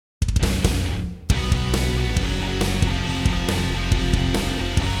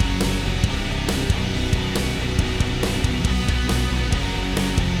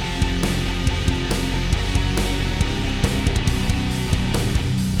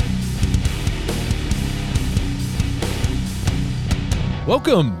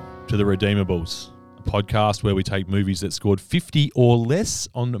Welcome to The Redeemables, a podcast where we take movies that scored 50 or less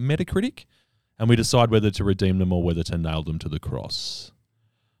on Metacritic and we decide whether to redeem them or whether to nail them to the cross.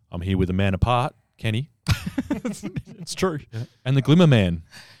 I'm here with a man apart, Kenny. It's true. Yeah. And the Glimmer Man,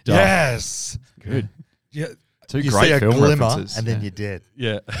 Doug. Yes. Good. Yeah. Two You great see a film glimmer references. and then you're dead.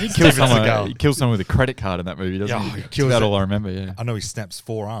 Yeah. He kills Steven someone. Seagal. He kills someone with a credit card in that movie, doesn't Yeah, he? he That's kills about it. all I remember. Yeah. I know he snaps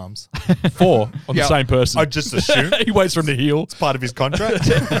 4 arms. 4 on the Yeah, same person. I just assume. He waits for him to heal. It's part of his contract.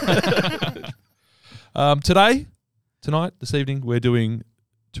 Tonight, this evening, we're doing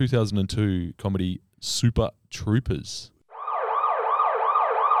 2002 comedy Super Troopers.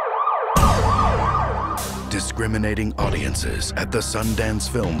 Discriminating audiences at the Sundance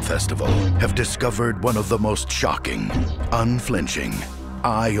Film Festival have discovered one of the most shocking, unflinching,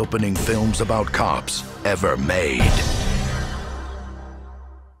 eye-opening films about cops ever made.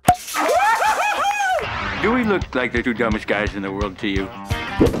 Do we look like the two dumbest guys in the world to you?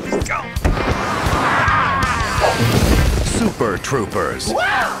 Super Troopers.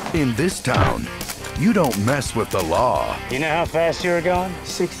 In this town, you don't mess with the law. You know how fast you were going?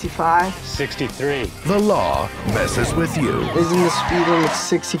 65? 63. The law messes with you. Isn't the speed limit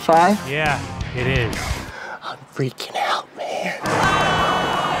 65? Yeah, it is. I'm freaking out, man.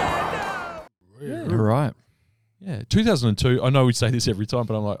 All right. Yeah, 2002. I know we say this every time,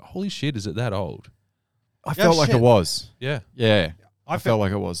 but I'm like, holy shit, is it that old? I felt like shit. it was. Yeah. Yeah. I felt- felt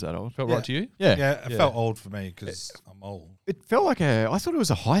like it was that old. Felt Yeah. right to you? Yeah. Yeah, it Yeah. felt old for me because I'm old. It felt like I thought it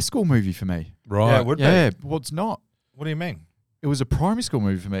was a high school movie for me. Right. Yeah, it would Yeah. be. Well, it's not. What do you mean? It was a primary school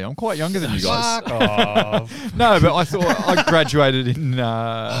movie for me. I'm quite younger than you guys. Fuck off. No, but I thought I graduated in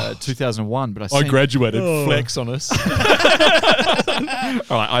 2001, but I graduated. Flex on us. All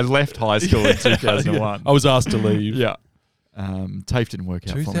right, I left high school in 2001. I was asked to leave. Yeah. TAFE didn't work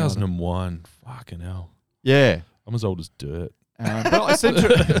out for me. 2001. Fucking hell. Yeah. I'm as old as dirt. But I seem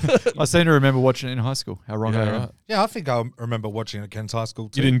to remember watching it in high school. How wrong I am. right. Yeah, I think I remember watching it at Kent's High School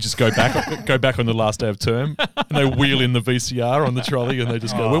too. You didn't just go back on the last day of term and they wheel in the VCR on the trolley and they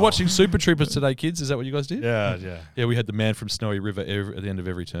just go, we're watching Super Troopers today, kids. Is that what you guys did? Yeah, yeah. Yeah, we had the man from Snowy River at the end of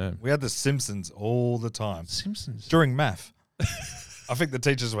every term. We had the Simpsons all the time. Simpsons. During math. I think the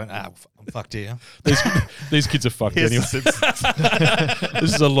teachers went, I'm fucked here. These kids are fucked Here's anyway. the Simpsons.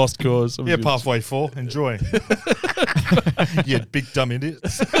 This is a lost cause. Yeah, pathway 4. Enjoy. You big dumb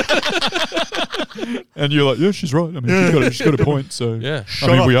idiots. And you're like, yeah, she's right. I mean, she's got a point. So Yeah. Shut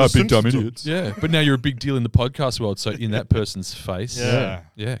I mean, up, we the are big dumb Simpsons. idiots. Yeah, but now you're a big deal in the podcast world. So in that person's face. Yeah.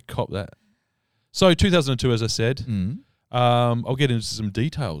 Yeah, cop that. So 2002, as I said, Mm. I'll get into some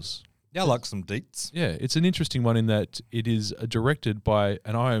details. Yeah, I like some deets. Yeah, it's an interesting one in that it is directed by,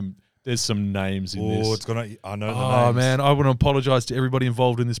 there's some names in this. Oh, it's gonna. I know the Oh names. man, I want to apologize to everybody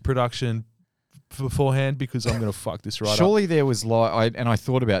involved in this production beforehand because I'm going to fuck this right up. Surely there was I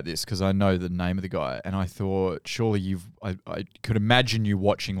thought about this because I know the name of the guy, and I thought surely I could imagine you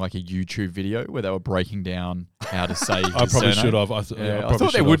watching like a YouTube video where they were breaking down how to say. I probably should have. I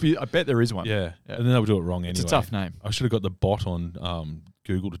thought there would be. I bet there is one. Yeah. And then they would do it wrong anyway. It's a tough name. I should have got the bot on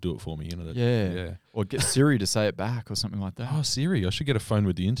Google to do it for me. You know. Yeah. Or get Siri to say it back or something like that. Oh, Siri. I should get a phone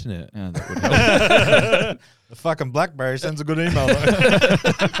with the internet. Yeah, that would help. The fucking BlackBerry sends a good email. Though.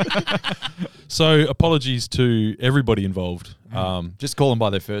 So apologies to everybody involved. Just call them by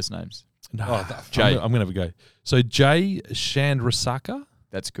their first names. Nah, Jay. I'm going to have a go. So Jay Chandrasekhar.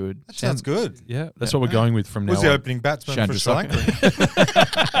 That's good. That sounds good. Yeah, that's what we're going with from now Was the on. opening batsman for Sri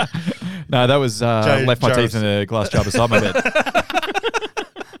Chandrasekhar. Lanka? No, that was left my Jarvis. teeth in a glass jar beside my bed.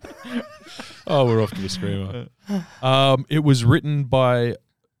 Oh, we're off to the screamer. It was written by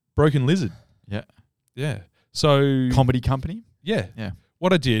Broken Lizard. Yeah. Yeah. So Comedy company. yeah. Yeah.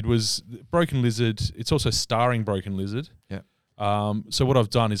 What I did was Broken Lizard. It's also starring Broken Lizard. Yeah. So what I've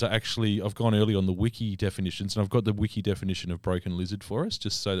done is I've gone early on the wiki definitions, and I've got the wiki definition of Broken Lizard for us,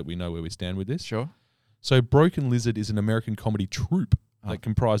 just so that we know where we stand with this. Sure. So Broken Lizard is an American comedy troupe that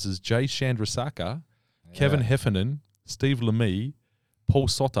comprises Jay Chandrasekhar, Kevin Heffernan, Steve Lemay, Paul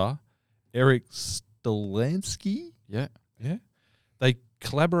Soter, Eric Stolansky. Yeah. Yeah. They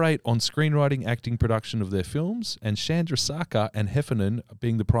collaborate on screenwriting, acting, production of their films, and Chandrasekhar and Heffernan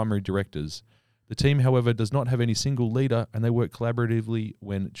being the primary directors. The team, however, does not have any single leader, and they work collaboratively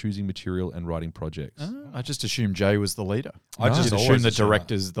when choosing material and writing projects. I just assumed Jay was the leader. I I just just always assumed the assume that.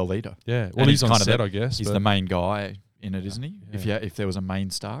 director's the leader. Yeah. Well, And he's on kind of set, the- I guess. He's but- the main guy in it, isn't he? Yeah. If there was a main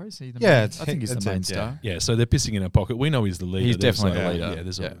star, is he the Yeah, main? it's I think he's the it's main him, star. Yeah, so they're pissing in our pocket. We know he's the leader. He's There's definitely like- the leader. Yeah,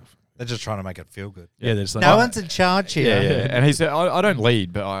 there's Yeah. They're just trying to make it feel good. Yeah, there's like, No one's in charge here. Yeah. And he said, I don't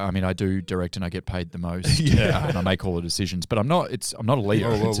lead, but I mean, I do direct and I get paid the most. And I make all the decisions, but I'm not a leader.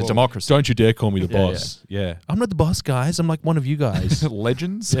 It's a democracy. Don't you dare call me the Yeah, boss. Yeah. I'm not the boss, guys. I'm like one of you guys.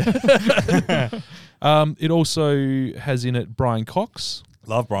 Legends. It also has in it Brian Cox.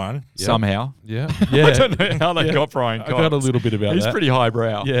 Love Brian. Somehow. Yeah. I Yeah. don't know how they got Brian Cox. I got a little bit about He's that. pretty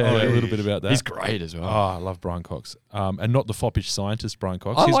highbrow. Yeah, a little bit about that. He's great as well. Oh, I love Brian Cox. And not the foppish scientist Brian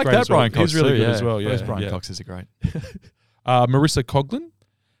Cox. I He's like great that as well. Brian Cox. He's really too, good as well. Yeah. Those Brian yeah. Coxes are great. Marissa Coughlin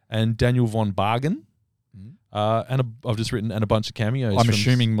and Daniel von Bargen. I've just written and a bunch of cameos. I'm from-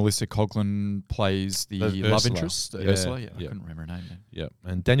 assuming Melissa Coughlin plays the love Ursula. interest, Yeah, Ursula. Yeah, I yeah. couldn't remember her name. Then. Yeah,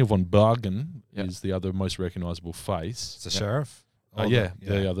 and Daniel von Bargen Yep. is the other most recognisable face. It's the sheriff.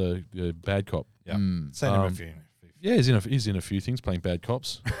 The other bad cop. Yeah. Mm. Seen him a few. Yeah, he's in a few things playing bad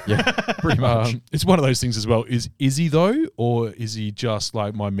cops. Yeah, pretty much. It's one of those things as well. Is he though, or is he just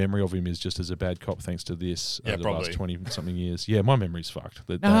like my memory of him is just as a bad cop thanks to this Yeah, over the probably. last 20 something years? Yeah, my memory's fucked.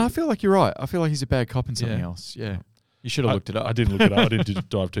 No, I feel like you're right. I feel like he's a bad cop in something else. Yeah. You should have looked it up. I didn't look it up. I didn't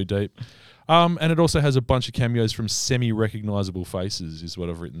dive too deep. And it also has a bunch of cameos from semi-recognizable faces, is what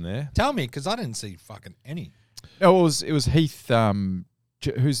I've written there. Tell me, because I didn't see fucking any. Oh, it was Heath.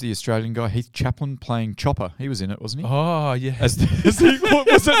 Who's the Australian guy? Heath Chaplin playing Chopper. He was in it, wasn't he? Oh, yeah. Was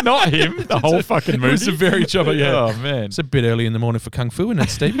it not him? The whole fucking movie. It's a very Chopper, yeah. Oh man, It's a bit early in the morning for Kung Fu, isn't it,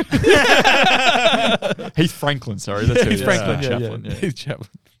 Stevie? Heath Franklin. Sorry, that's who Heath it is. Franklin. Chaplin. Yeah. Heath Chaplin.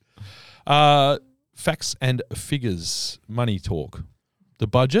 Facts and figures, money talk. The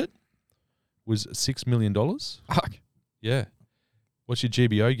budget was $6 million. Fuck. Yeah. What's your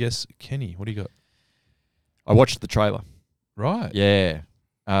GBO guess, Kenny? What do you got? I watched the trailer. Right. Yeah,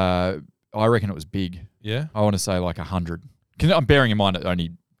 I reckon it was big. Yeah. I want to say like 100. I'm bearing in mind it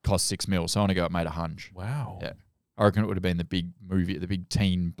only cost $6 million, so I want to go it made 100. Wow. Yeah. I reckon it would have been the big movie, the big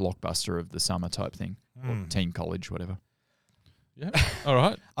teen blockbuster of the summer type thing, or teen college, whatever. Yeah. All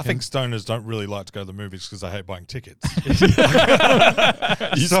right. I think stoners don't really like to go to the movies because they hate buying tickets. You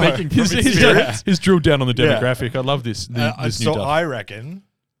speaking from experience? He's drilled down on the Yeah. demographic. I love this. This new So stuff. I reckon,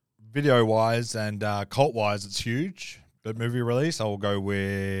 video-wise and cult-wise, it's huge. But movie release, I will go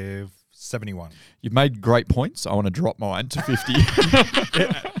with 71. You've made great points. I want to drop mine to 50.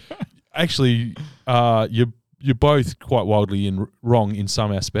 Actually, you're both quite wildly wrong in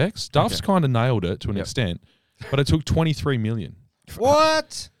some aspects. Duff's kind of nailed it to an extent, but it took 23 million.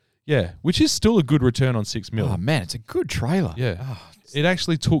 What? Yeah, which is still a good return on 6 million. Oh man, it's a good trailer. Yeah. It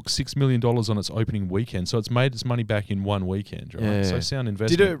actually took $6 million on its opening weekend, so it's made its money back in one weekend, right? Yeah. So sound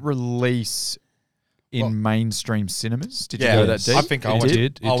investment. Did it release in mainstream cinemas? Did you Yeah, go that deep? I think I It went,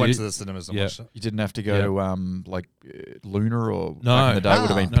 did. I went did. to the cinemas and Yeah. watched it. You didn't have to go to Lunar or No. back in the day it would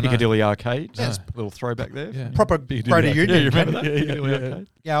have been No, no. Piccadilly Arcade. No. Just a little throwback there. Yeah. Proper Piccadilly Greater Arcade. Union. Yeah, you remember Ken? that? Piccadilly Arcade.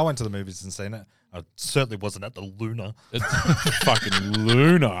 Yeah, I went to the movies and seen it. I certainly wasn't at the Luna. It's fucking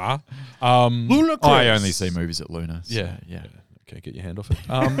Lunar. Luna I only see movies at Lunar. So, yeah. Okay, get your hand off it.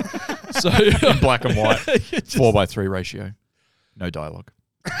 So In black and white, 4:3 ratio, no dialogue.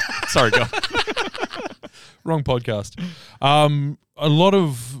 Sorry, go. Wrong podcast. A lot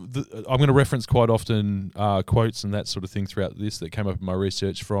of I'm going to reference quite often quotes and that sort of thing throughout this that came up in my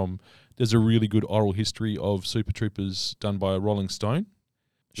research from. There's a really good oral history of Super Troopers done by Rolling Stone,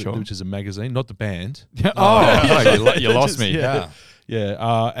 Sure. which is a magazine, not the band. You lost me. Yeah.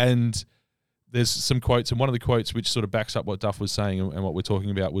 Yeah, and there's some quotes, and one of the quotes which sort of backs up what Duff was saying and what we're talking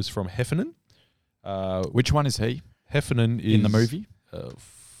about was from Heffernan. Which one is he Heffernan is in the movie?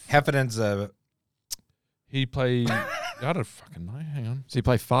 Heffernan's He played. I don't fucking know. Hang on. Does he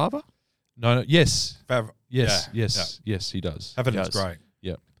play father? No. Yes. Yes. Yes. He does. Heffernan's Yes. great.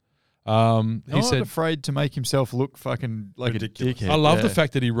 He Not said, afraid to make himself look fucking like Ridiculous. a dickhead. "I love Yeah. the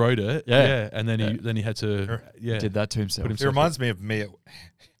fact that he wrote it. Yeah. And then he had to. Yeah. Did that to himself. Put It himself reminds me of me.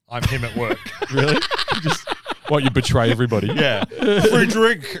 I'm him at work. Really? What, you betray everybody? Yeah. Free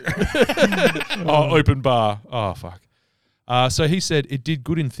drink. Oh, open bar. Oh, fuck. So he said it did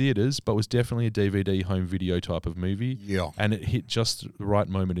good in theaters, but was definitely a DVD home video type of movie. Yeah. And it hit just the right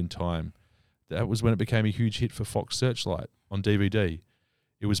moment in time. That was when it became a huge hit for Fox Searchlight on DVD.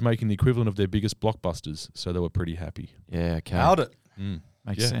 It was making the equivalent of their biggest blockbusters, so they were pretty happy. Yeah, okay. How'd it?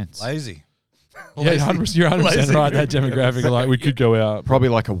 Makes Yeah. sense. Lazy. Yeah, you're 100% Lazy. right. That demographic, like we could go out. Probably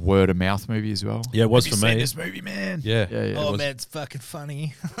like a word of mouth movie as well. Yeah, it was Have you for seen me. this movie, man? Yeah. Yeah, yeah. Oh was. man, it's fucking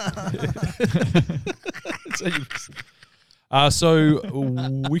funny. So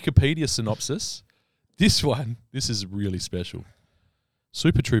Wikipedia synopsis. This is really special.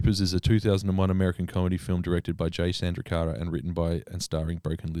 Super Troopers is a 2001 American comedy film directed by Jay Sandrakara and written by and starring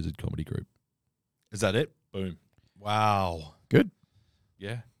Broken Lizard Comedy Group. Is that it? Boom. Wow. Good.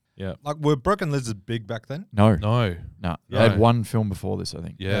 Yeah. Yeah. Like, were Broken Lizards big back then? No. No. No. They No. had one film before this, I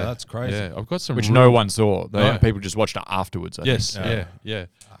think. Yeah. that's crazy. Yeah. I've got some Which real- no one saw. No. People just watched it afterwards, I Yes. think. Yeah. Yeah.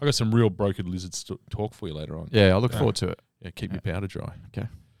 I got some real Broken Lizards talk for you later on. Yeah, I look forward to it. Yeah. Keep your powder dry. Okay.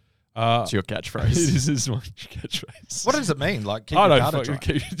 It's your catchphrase. It is my catchphrase. What does it mean? Like, keep I your don't powder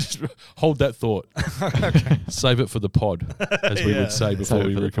dry? just hold that thought. Save it for the pod, as we would say before Save it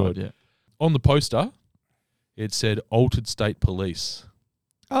we for the record. pod, yeah. On the poster, it said Altered State Police.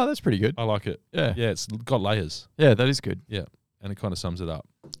 Oh, that's pretty good. I like it. Yeah. Yeah, it's got layers. Yeah, that is good. Yeah, and it kind of sums it up.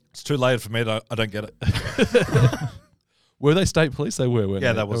 It's too late for me. I don't get it. Were they state police? They were, weren't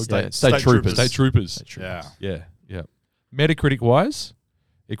Yeah, they? that was They were State Troopers. State Troopers. Yeah. Yeah, yeah. Metacritic-wise,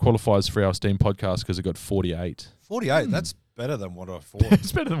 it qualifies for our Steam podcast because it got 48. 48. That's better than what I thought.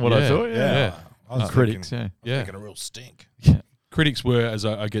 It's better than what I Yeah. thought. Yeah. I was Critics, thinking, yeah. I was Yeah. thinking a real stink. Critics were, as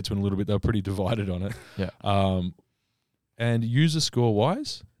I get to in a little bit, they were pretty divided on it. Yeah. And user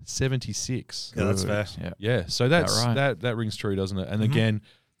score-wise, 76. Yeah, that's fair. Yeah. Yeah, so that's right. that rings true, doesn't it? And again,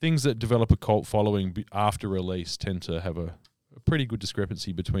 things that develop a cult following after release tend to have a pretty good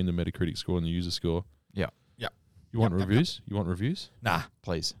discrepancy between the Metacritic score and the user score. Yeah. Yeah. You want reviews? You want reviews? Nah.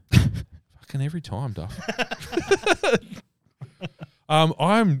 Please. Fucking every time, Duff.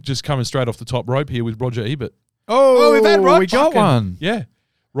 I'm just coming straight off the top rope here with Roger Ebert. Oh, we've had Rod we got fucking- one. Yeah.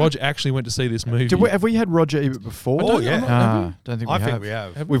 Roger actually went to see this movie. Have we had Roger Ebert before? Oh, yeah. Don't think we I have. think we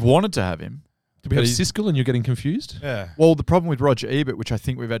have. We've wanted to have him. Did we have but he's- Siskel and you're getting confused? Yeah. Well, the problem with Roger Ebert, which I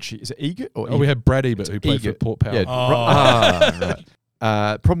think we've actually... Is it Egert or Oh, we had Brad Ebert who played for Egert. Port Power. Yeah. Oh.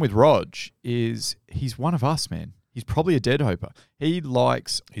 Right. Problem with Rog is he's one of us, man. He's probably a dead hoper. He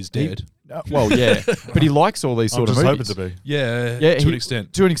likes... He's dead. Well, yeah. But he likes all these I'm sort of just movies. hoping to be. Yeah, Yeah, to an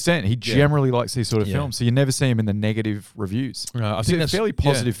extent. To an extent. He generally likes these sort of Yeah. films. So you never see him in the negative reviews. I He's think a that's fairly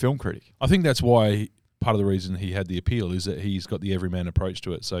positive film critic. I think that's why part of the reason he had the appeal is that he's got the everyman approach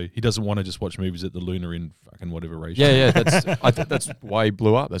to it. So he doesn't want to just watch movies at the Luna in fucking whatever ratio. Yeah, yeah. I think that's why he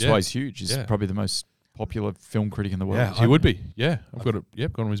blew up. That's Yeah. why he's huge. He's Yeah. probably the most popular film critic in the world. Yeah, He would be. Yeah, I've got it.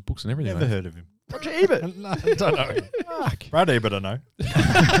 Yep, got on his books and everything. Never mate. heard of him. Roger Ebert. No, I don't know. Brad Ebert, I know.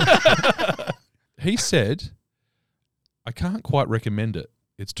 He said, "I can't quite recommend it.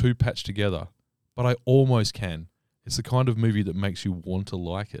 It's too patched together, but I almost can. It's the kind of movie that makes you want to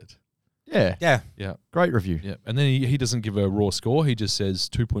like it." Yeah. Yeah. Yeah, Great review. yeah. And then he doesn't give a raw score. He just says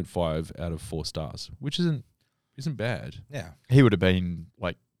 2.5 out of 4 stars, which isn't bad. Yeah. He would have been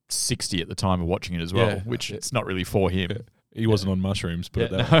like 60 at the time of watching it as well, Yeah. which Yeah. it's not really for him. He wasn't on mushrooms, put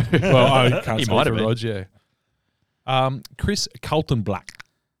it Yeah, that way. no. Well, I can't He speak might for have been. Rog, yeah. Chris Carlton Black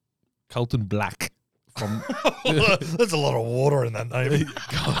from There's a lot of water in that name.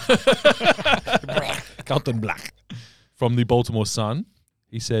 Carlton Black from the Baltimore Sun.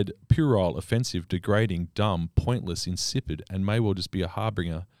 He said, puerile, offensive, degrading, dumb, pointless, insipid, and may well just be a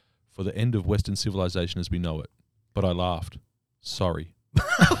harbinger for the end of Western civilization as we know it. But I laughed. Sorry.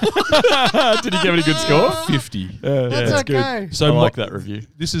 Did he give it a good score? 50. That's it's okay. So I like that review.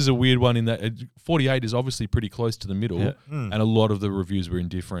 This is a weird one in that 48 is obviously pretty close to the middle, Yeah. and a lot of the reviews were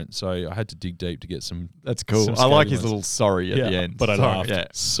indifferent. So I had to dig deep to get some. That's cool. Some I like scary his ones. little sorry at the end. But I Sorry. laughed. Yeah.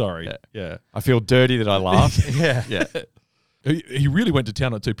 Sorry. Yeah. Yeah. I feel dirty that I laughed. Yeah. Yeah. He really went to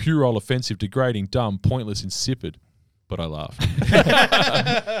town on it too. Puerile, offensive, degrading, dumb, pointless, insipid. But I laughed.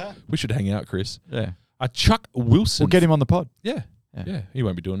 We should hang out, Chris. Yeah. Chuck Wilson. We'll get him on the pod. Yeah. Yeah. Yeah. He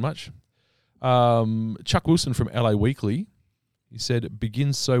won't be doing much. Chuck Wilson from LA Weekly. He said, it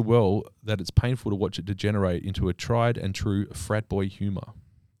begins so well that it's painful to watch it degenerate into a tried and true frat boy humor.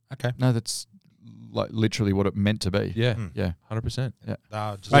 Okay. No, that's like literally what it meant to be. Yeah. Yeah. 100%.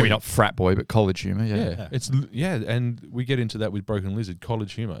 Just Maybe not frat boy, but college humor. Yeah. Yeah. Yeah. And we get into that with Broken Lizard,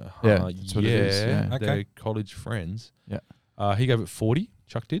 college humor. Yeah, that's what it is, yeah. Okay. They're college friends. Yeah. He gave it 40.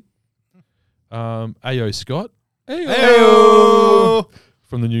 Chuck did. A.O. Scott. Ayo!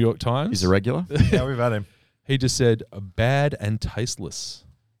 From the New York Times. He's a regular. Yeah, we've had him. He just said, bad and tasteless.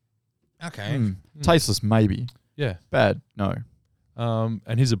 Okay. Tasteless, maybe. Yeah. Bad, no.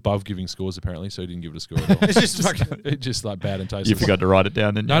 And he's above giving scores apparently, so he didn't give it a score at all. It's just fucking. It's just like bad and tasteless. You forgot to write it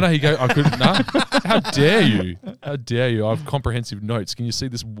down, didn't you? No, he go. I couldn't. No. How dare you? How dare you? I have comprehensive notes. Can you see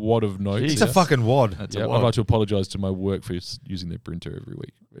this wad of notes? It's here? a fucking wad. That's Yeah, a I'd lot. like to apologise to my work for using their printer every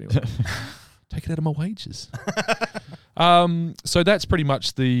week. Anyway, take it out of my wages. So that's pretty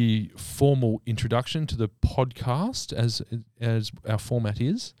much the formal introduction to the podcast, as our format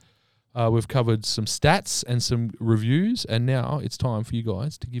is. We've covered some stats and some reviews, and now it's time for you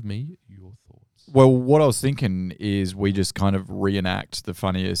guys to give me your thoughts. Well, what I was thinking is we just kind of reenact the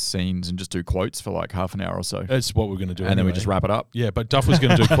funniest scenes and just do quotes for like half an hour or so. That's what we're going to do. And then we just wrap it up. Yeah, but Duff was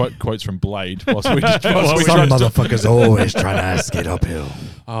going to do quotes from Blade. Whilst we Some motherfuckers always trying to skate uphill.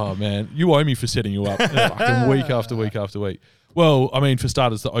 Oh, man. You owe me for setting you up fucking week after week after week. Well, I mean, for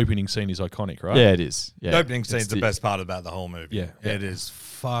starters, the opening scene is iconic, right? Yeah, it is. Yeah. The opening scene's the best part about the whole movie. Yeah. It is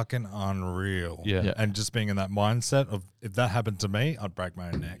fucking unreal. Yeah. And just being in that mindset of if that happened to me, I'd break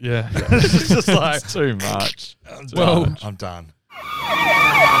my own neck. Yeah. It's just like, It's too much. I'm Well- done. I'm done.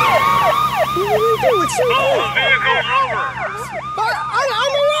 I'm already pulled over.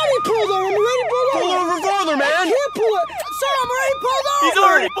 I'm already pulled over. Pull over farther, man. I can't pull it. Sir, I'm already pulled over. He's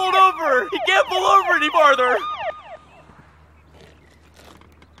already pulled over. He can't pull over any farther.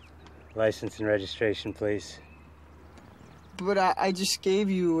 License and registration, please. But I just gave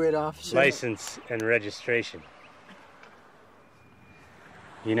you it, officer. License and registration.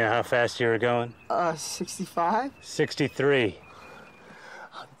 You know how fast you were going? 65? 63.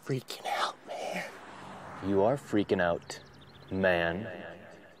 I'm freaking out, man. You are freaking out, man.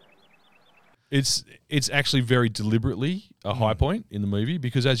 It's actually very deliberately a high point in the movie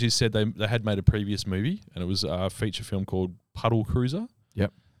because, as you said, they had made a previous movie and it was a feature film called Puddle Cruiser.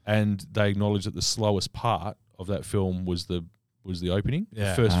 Yep. And they acknowledged that the slowest part of that film was the opening, Yeah.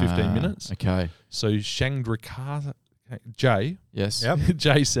 the first 15 minutes. Okay. So Shangri-La, Jay, Yes. Yep.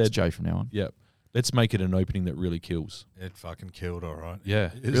 Jay It's said, Jay from now on. "Yep, let's make it an opening that really kills." It fucking killed, all right.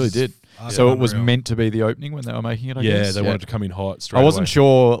 Yeah, It really did. fucking So it was unreal. meant to be the opening when they were making it, I yeah, guess? they wanted to come in hot straight I wasn't away.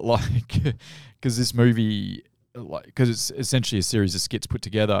 sure, like, because this movie, like, because it's essentially a series of skits put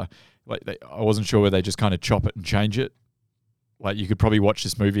together. Like, I wasn't sure whether they just kind of chop it and change it. Like, you could probably watch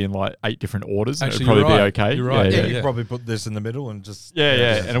this movie in like 8 different orders, and Actually, it'd probably you're be right. okay. You're right. Yeah, Yeah, you yeah. could probably put this in the middle and just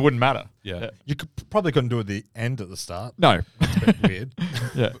Yeah, and it wouldn't matter. Yeah. You probably couldn't do it at the end at the start. No. It's a bit weird.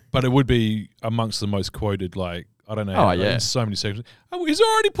 Yeah. But it would be amongst the most quoted, like, I don't know. Oh, yeah. In so many sections. Oh, he's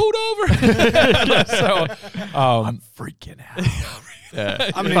already pulled over. So, I'm freaking out.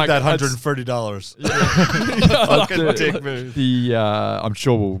 Yeah. I'm gonna Like, need that that's- $130. Like Fucking dick move. I'm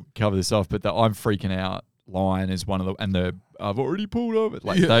sure we'll cover this off, but the "I'm freaking out" line is one of the, and the "I've already pulled over."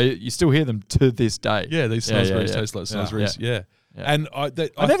 Like you still hear them to this day. yeah, these snozzberries taste like snozzberries. Yeah. Yeah. And I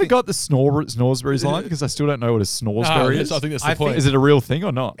never think- got the snozzberries line because I still don't know what a snozzberry is. I think that's I the point. think- Is it a real thing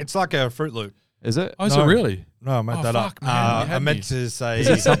or not? It's like a Fruit Loop. Is it? Oh, is No. it really? No, I made Oh, that fuck, up. man, you had I meant me. to say Is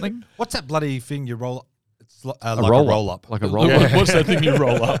it something? What's that bloody thing you roll? It's like a roll-up. roll up. Like a roll What- up. What's that thing you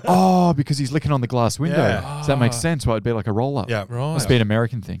roll up? Oh, because he's licking on the glass window. Yeah. So that makes sense why it'd be like a roll up. Yeah. Right. Must be an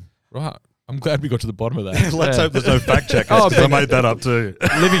American thing. Right. I'm glad we got to the bottom of that. Let's Yeah. hope there's no fact checkers. Oh, 'Cause I made that up too.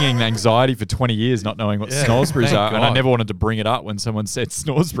 Living in anxiety for 20 years, not knowing what Yeah. snozzberries Thank are, and I God. never wanted to bring it up when someone said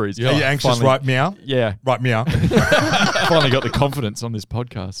snozzberries. Yeah. Are you anxious? Finally- Right, meow. Yeah. Right, meow. Finally got the confidence on this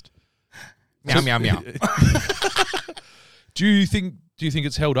podcast. Meow, meow, meow. Do you think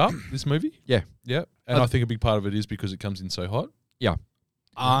it's held up, this movie? Yeah. Yeah. And I think a big part of it is because it comes in so hot. Yeah.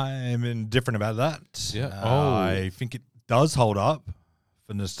 I'm indifferent about that. Yeah. I think it does hold up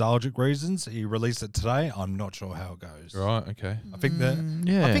for nostalgic reasons. He released it today. I'm not sure how it goes. Right. Okay. I think that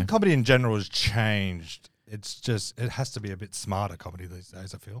Yeah. I think comedy in general has changed. It's just it has to be a bit smarter comedy these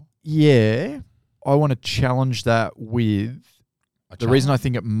days, I feel. Yeah. I want to challenge that with the reason I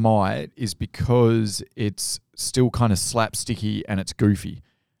think it might is because it's still kind of slapsticky and it's goofy.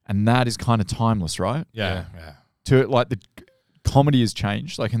 And that is kind of timeless, right? Yeah. To like the comedy has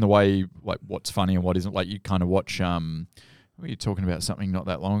changed, like in the way like what's funny and what isn't. Like you kind of watch were you talking about something not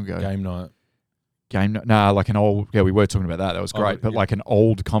that long ago? Game night. Like an old we were talking about that. That was great. But yeah. like an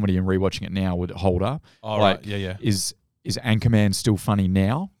old comedy and rewatching it now would hold up. Oh, Like, right. Yeah. Is Anchorman still funny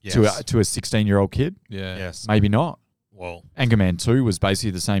now to Yes. a 16-year-old kid? Yeah. Yes. Maybe not. Well, Anchorman 2 was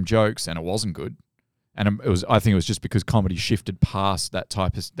basically the same jokes and it wasn't good. And I think it was just because comedy shifted past that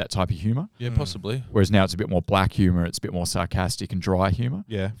type of humor. Yeah. Possibly. Whereas now it's a bit more black humor, it's a bit more sarcastic and dry humor.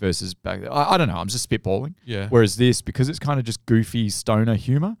 Yeah. Versus back then. I don't know, I'm just spitballing. Yeah. Whereas this, because it's kind of just goofy stoner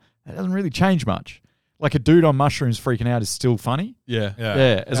humor, it doesn't really change much. Like a dude on mushrooms freaking out is still funny. Yeah.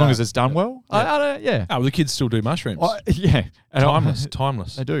 Yeah, as long as it's done well. Yeah. I don't, yeah. Oh, well, the kids still do mushrooms. Yeah. And Timeless.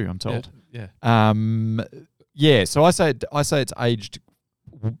 Timeless. They do, I'm told. Yeah. Yeah, so I say it's aged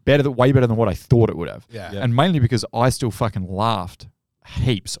way better than what I thought it would have. yeah. Yeah. And mainly because I still fucking laughed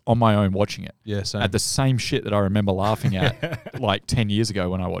heaps on my own watching it Yeah. Same. at the same shit that I remember laughing at like 10 years ago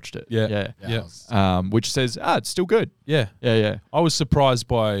when I watched it. Yeah. Yeah. Yeah. Which says, it's still good. Yeah. Yeah. I was surprised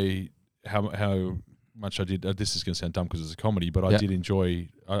by how much I did. This is going to sound dumb because it's a comedy, but I Yeah. did enjoy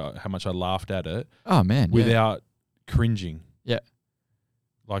how much I laughed at it Oh, man. yeah. without cringing. Yeah.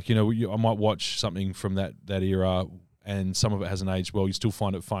 Like, I might watch something from that era and some of it hasn't aged well, you still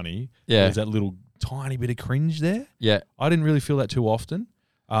find it funny. Yeah. There's that little tiny bit of cringe there. Yeah. I didn't really feel that too often.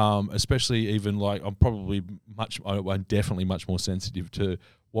 Especially even like I'm definitely much more sensitive to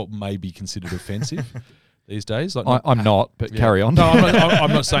what may be considered offensive these days. Like I'm not, but carry on. No,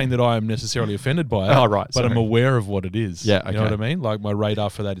 I'm not saying that I am necessarily offended by it. Oh, right. But I'm sorry. aware of what it is. Yeah, You know okay. what I mean? Like my radar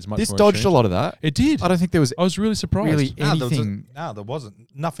for that is much This more dodged a entrenched. lot of that. It did. I don't think there was I was really surprised. really No, anything. there wasn't.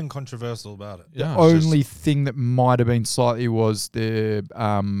 Nothing controversial about it. Yeah. The only thing that might have been slightly was the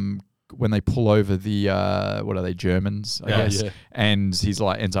when they pull over the what are they, Germans, I Yeah, guess, yeah. and he's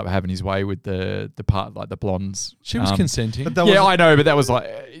like ends up having his way with the part, like the blondes. She was consenting. But that Yeah, wasn't- I know, but that was like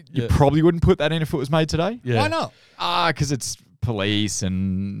you Yeah. probably wouldn't put that in if it was made today. Yeah. Why not? Because it's police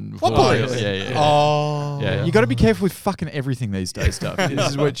and What police? Yeah. Oh, Yeah, you got to be careful with fucking everything these days. Stuff. This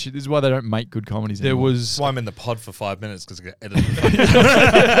is why they don't make good comedies. There anymore. was That's why I'm in the pod for 5 minutes because I get edited.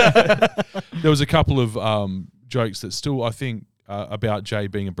 there was a couple of jokes that still I think about Jay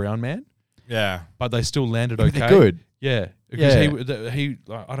being a brown man, Yeah. but they still landed But okay. they're good. Yeah, because Yeah. he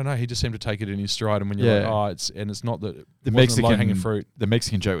I don't know, he just seemed to take it in his stride, and when you're Yeah. like, it's not that The low hanging Mexican fruit. The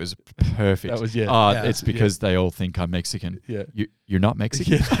Mexican joke was perfect. That was- yeah. Yeah. It's because they all think I'm Mexican. Yeah. You're not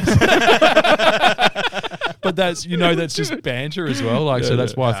Mexican. But that's that's just banter as well. Like so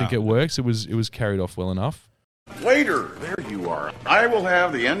that's why I think it works. It was carried off well enough. Waiter, there you are. I will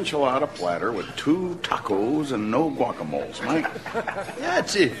have the enchilada platter with 2 tacos and no guacamoles, Mike. Yeah,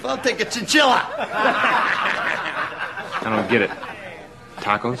 Chief. I'll take a chinchilla. I don't get it.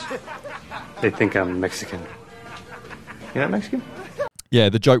 Tacos? They think I'm Mexican. You're not Mexican? Yeah,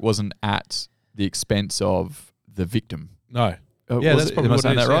 the joke wasn't at the expense of the victim. No. Yeah, that's probably am I what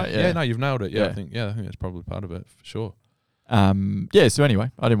saying it is, that right? Yeah. No, you've nailed it. Yeah, Yeah. I think that's probably part of it for sure. So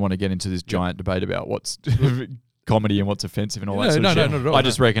anyway, I didn't want to get into this giant debate about what's comedy and what's offensive and all that sort of no, shit. not at all. I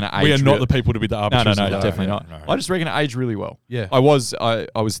just reckon it aged. We are not the people to be the No, arbiters. no, of that. definitely not. no. I just reckon it aged really well. Yeah. I was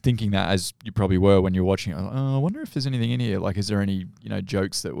thinking that, as you probably were when you were watching it. I wonder if there's anything in here. Like, is there any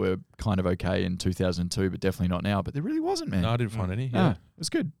jokes that were kind of okay in 2002, but definitely not now? But there really wasn't, man. No, I didn't find any. No, Yeah. it was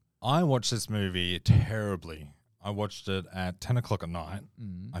good. I watched this movie terribly. I watched it at 10 o'clock at night.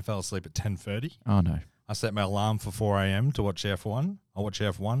 I fell asleep at 10:30. Oh no. I set my alarm for 4 a.m. to watch F1. I watched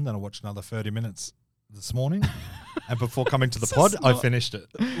F1, then I watched another 30 minutes this morning. And before coming to the pod, I finished it.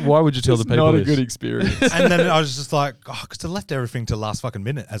 Why would you tell the people Not a this? good experience. And then I was just like, because I left everything to the last fucking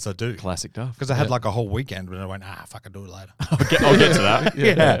minute, as I do. Classic stuff. Because I had like a whole weekend, but I went, fuck, I'll do it later. I'll get to that.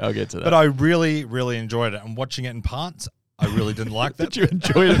 Yeah, I'll get to that. But I really, really enjoyed it. And watching it in parts, I really didn't like that. Did you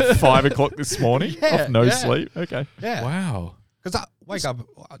enjoy it at 5 o'clock this morning? Yeah, Off no yeah. sleep. Okay. Yeah. Wow. Because I wake up,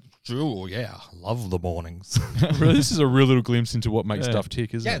 I love the mornings. Really, this is a real little glimpse into what makes Yeah. stuff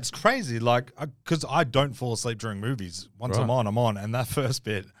tick, isn't Yeah, it? it's crazy. Like, because I don't fall asleep during movies. Once Right. I'm on. And that first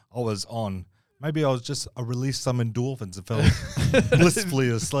bit, I was on. Maybe I released some endorphins and fell blissfully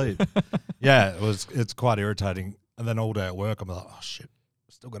asleep. Yeah, it's quite irritating. And then all day at work, I'm like, oh shit,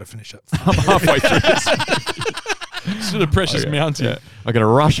 still got to finish it. I'm halfway through this. It's the precious mountain. Yeah. I got to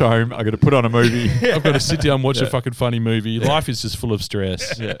rush home. I got to put on a movie. I've got to sit down and watch a fucking funny movie. Life is just full of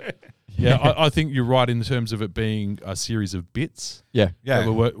stress. Yeah, I think you're right in terms of it being a series of bits. Yeah. Yeah.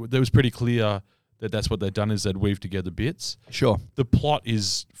 That was pretty clear that that's what they'd done is they'd weave together bits. Sure. The plot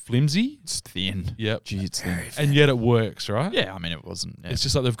is flimsy. It's thin. Yep. Gee, it's thin. And yet it works, right? Yeah, I mean, it wasn't. Yeah. It's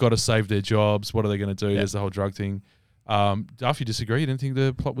just like they've got to save their jobs. What are they going to do? There's the whole drug thing. Duff, you disagree? You didn't think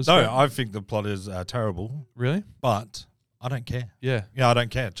the plot was No, great? I think the plot is terrible, Really? but I don't care. Yeah. Yeah, I don't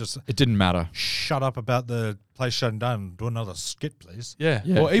care. Just It didn't matter. shut up about the place shutting down. Do another skit, please. Yeah.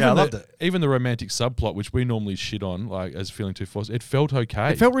 Yeah. Well, even I loved it. even the romantic subplot, which we normally shit on, like as feeling too forced, it felt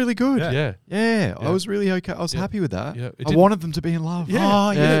okay. It felt really good. Yeah. Yeah, I Yeah. was really okay. I was Yeah. happy with that. Yeah. It I didn't- wanted them to be in love. Yeah.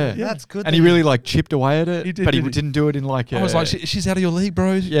 Oh, Yeah. That's good. And he really like chipped away at it, He did, but he didn't he? didn't do it in like. I was like, she's out of your league,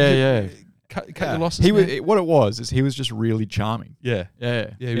 bro. Yeah. Cut your losses. He was. man. What it was is he was just really charming. Yeah.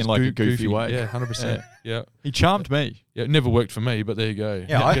 Yeah, Yeah, he in was like a goofy way. Yeah, 100%. Yeah. He charmed me. Yeah, it never worked for me, but there you go.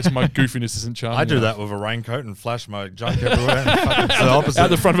 Yeah, I I- guess my goofiness isn't charming. I do enough. that with a raincoat and flash my junk everywhere. And fucking it's the opposite. Out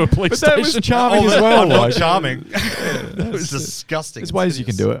the front of a police But that was station. charming as that- well. I'm not like- charming. That was disgusting. There's ways you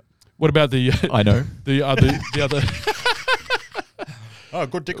can do it. What about the I know. the other? Oh,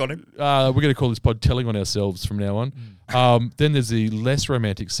 good dick on him. We're going to call this pod telling on ourselves from now on. Then there's the less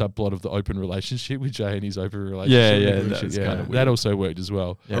romantic subplot of the open relationship with Jay and his open relationship. Yeah, with that's Richard. kinda weird. That also worked as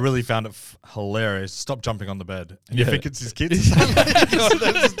well. Yeah. I really found it hilarious. Stop jumping on the bed. And you Yeah. think it's his kids.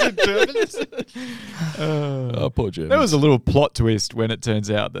 Oh, poor Germans. There was a little plot twist when it turns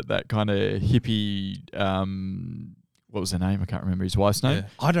out that kind of hippie what was her name? I can't remember his wife's name. Yeah.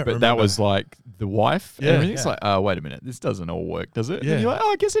 I don't But remember. that was like the wife. Yeah. And everything. It's Yeah. like, oh, wait a minute. This doesn't all work, does it? Yeah. And you're like,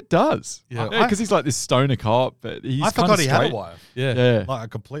 oh, I guess it does. Yeah. Because he's like this stoner cop, but he's I forgot he had a wife. Yeah. Yeah. Like, I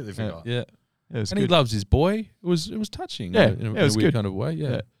completely forgot. Yeah. Yeah, it was And he good. loves his boy. It was touching. Yeah. In a Yeah, it was weird good. kind of way.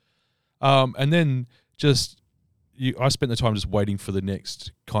 Yeah. And then I spent the time just waiting for the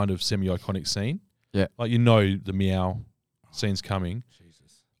next kind of semi-iconic scene. Yeah. Like, the meow scene's coming.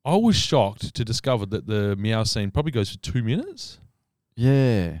 Jesus. I was shocked to discover that the meow scene probably goes for 2 minutes.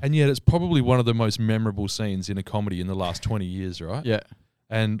 Yeah. And yet it's probably one of the most memorable scenes in a comedy in the last 20 years, right? Yeah.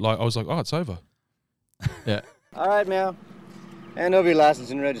 And like I was like, oh, it's over. Yeah. All right, Meow. Hand over your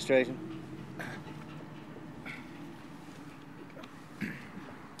license and registration.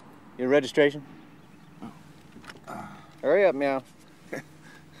 Your registration? Hurry up, Meow.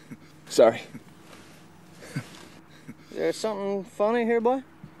 Sorry. Is there something funny here, boy?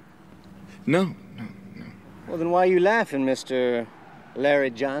 No. Well, then why are you laughing, Mr.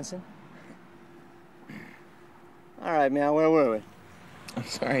 Larry Johnson? All right, Meow, where were we? I'm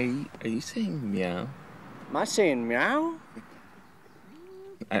sorry. Are you saying meow? Am I saying meow?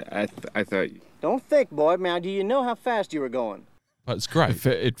 I thought. Don't think, boy. Meow, do you know how fast you were going? But it's great.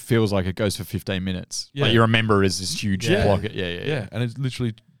 It feels like it goes for 15 minutes. Yeah. Like you remember it as this huge block. Yeah. And it's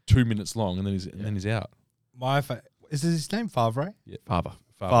literally 2 minutes long, and then he's out. Is his name Favre? Yeah.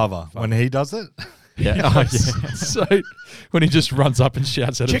 Father. When he does it? Yeah. Oh, yeah. So when he just runs up and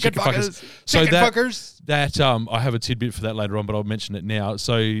shouts at him, Chicken fuckers. So Chicken fuckers. That I have a tidbit for that later on, but I'll mention it now.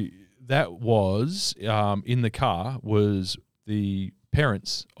 So that was in the car was the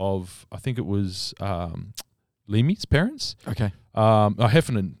parents of, I think it was Lemi's parents. Okay.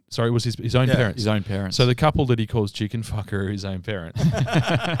 Heffernan. Sorry, it was his own parents. His own parents. So the couple that he calls chicken fucker are his own parents.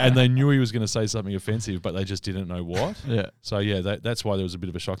 And they knew he was going to say something offensive, but they just didn't know what. Yeah. So yeah, that's why there was a bit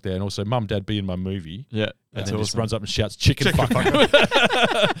of a shock there. And also, Mum, Dad, be in my movie. Yeah. And then just runs up and shouts, chicken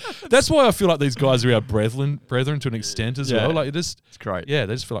fucker. That's why I feel like these guys are our brethren to an extent as well. Like it's great. Yeah,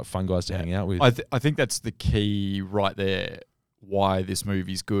 they just feel like fun guys to hang out with. I think that's the key right there. Why this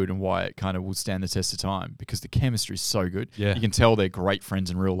movie's good and why it kind of will stand the test of time, because the chemistry is so good. Yeah. You can tell they're great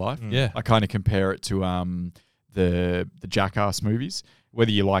friends in real life. Yeah. I kind of compare it to the Jackass movies,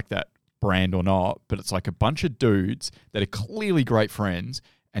 whether you like that brand or not, but it's like a bunch of dudes that are clearly great friends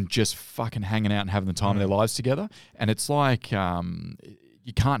and just fucking hanging out and having the time of their lives together. And it's like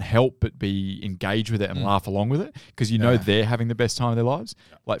you can't help but be engaged with it and laugh along with it, because you know they're having the best time of their lives.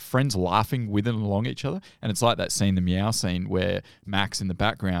 Like friends laughing with and along each other. And it's like that scene, the meow scene, where Mac's in the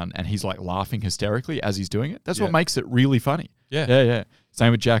background and he's like laughing hysterically as he's doing it. That's what makes it really funny. Yeah.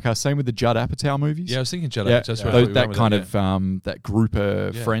 Same with Jackass. Same with the Judd Apatow movies. Yeah, I was thinking Judd Apatow. That's where I thought we that went with kind that, of that group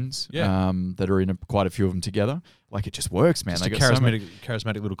of friends that are in quite a few of them together. Like it just works, man. Just They a got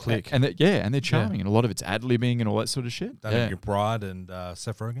charismatic little clique. and they're charming, and a lot of it's ad-libbing and all that sort of shit. Daniel Bride and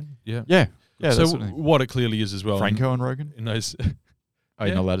Seth Rogen. Yeah. Yeah. So that's what it clearly is as well. Franco and Rogan. In those. Oh,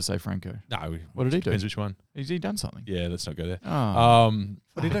 you're not allowed to say Franco. No. What did he do? Depends which one. Has he done something? Yeah, let's not go there. Oh.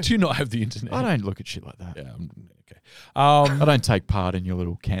 What did he do? Do you not have the internet? I don't look at shit like that. Yeah. Okay. I don't take part in your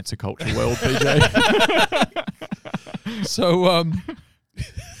little cancer culture world, BJ. So,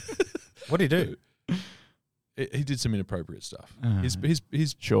 What did he do? he did some inappropriate stuff.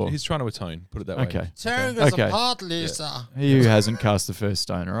 He's Sure. He's trying to atone. Put it that way. Okay. Tearing us Okay. apart, Lisa. He who hasn't cast the first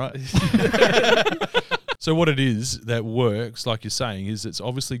stone, all right? So what it is that works, like you're saying, is it's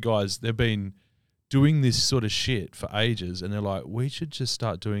obviously guys, they've been doing this sort of shit for ages, and they're like, we should just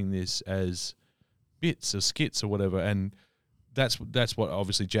start doing this as bits or skits or whatever. And that's what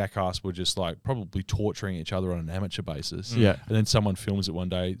obviously Jackass were just like probably torturing each other on an amateur basis. Yeah. And then someone films it one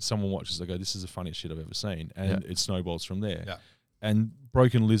day, someone watches, they go, this is the funniest shit I've ever seen. And it snowballs from there. Yeah. And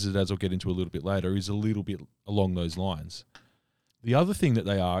Broken Lizard, as I'll get into a little bit later, is a little bit along those lines. The other thing that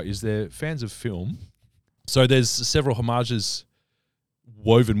they are is they're fans of film. So there's several homages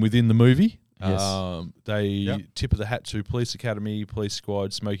woven within the movie. Yes. They tip of the hat to Police Academy, Police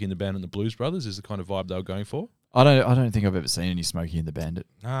Squad, Smokey and the Bandit, and the Blues Brothers is the kind of vibe they were going for. I don't think I've ever seen any Smokey and the Bandit,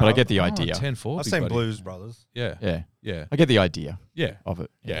 but I get the idea. 10-4. I've seen Blues Brothers. Yeah. Yeah. I get the idea Yeah. of it.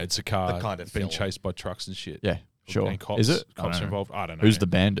 Yeah, it's a car The kind of being film. chased by trucks and shit. Yeah, sure. And cops, Is it? I Cops don't are know. involved. I don't know. Who's the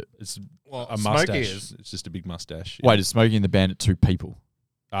bandit? It's Well, a Smokey mustache. is. It's just a big mustache. Wait, is Smokey and the Bandit two people?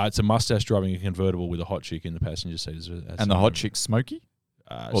 It's a mustache driving a convertible with a hot chick in the passenger seat. And the hot chick's Smokey?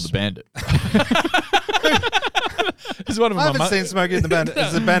 Or the bandit? Is one of I them haven't seen Smokey and the Bandit.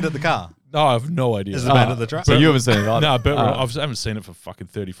 Is the Bandit the car? No, I have no idea. Is the Bandit the truck? So you haven't seen it either? No, I haven't seen it for fucking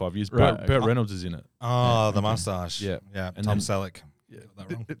 35 years. Right. Burt Reynolds is in it. Oh, the mustache. Yeah. Yeah. And Tom then- Selleck. Yeah. Got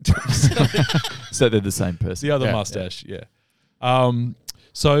that wrong. So they're the same person. The other Yeah, mustache, yeah.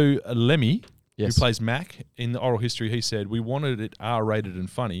 So Lemmy Yes. who plays Mac. In the oral history, he said, "We wanted it R-rated and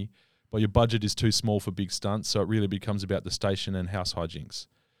funny, but your budget is too small for big stunts, so it really becomes about the station and house hijinks.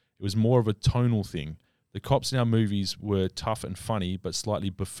 It was more of a tonal thing. The cops in our movies were tough and funny, but slightly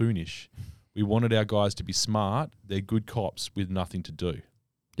buffoonish. We wanted our guys to be smart. They're good cops with nothing to do."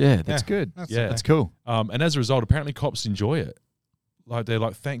 Yeah, that's good. That's cool. And as a result, apparently cops enjoy it. Like they're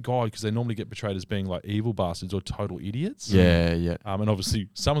like, thank God, because they normally get portrayed as being like evil bastards or total idiots. Yeah, yeah. And obviously,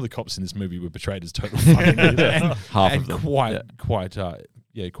 some of the cops in this movie were portrayed as total fucking idiots. Half and of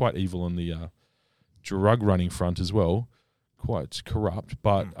them. quite evil on the drug running front as well. Quite corrupt,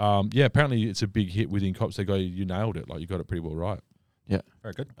 but apparently it's a big hit within cops. They go, "You nailed it! Like you got it pretty well right." Yeah,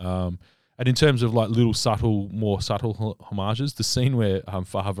 very good. And in terms of like more subtle homages, the scene where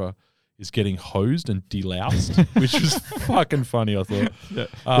Farver is getting hosed and deloused, which was fucking funny, I thought. Yeah.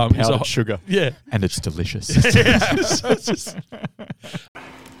 Powdered sugar. Yeah. And it's delicious. So it's just...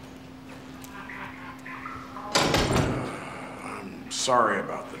 I'm sorry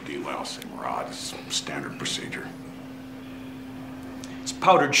about the delousing, Rod. It's standard procedure. It's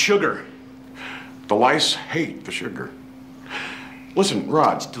powdered sugar. The lice hate the sugar. Listen,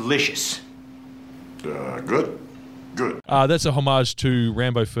 Rod. It's delicious. Good. That's a homage to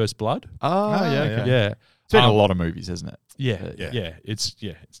Rambo First Blood. Oh, yeah. Okay. Yeah. It's been a lot of movies, hasn't it? Yeah. It's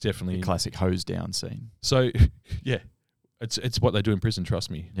definitely the classic hose down scene. So, yeah. It's what they do in prison,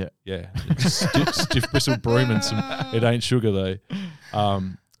 trust me. Yeah. Stiff bristle broom and some. It ain't sugar though.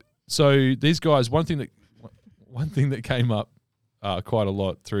 So these guys, one thing that came up quite a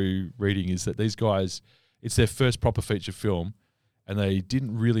lot through reading is that these guys, it's their first proper feature film, and they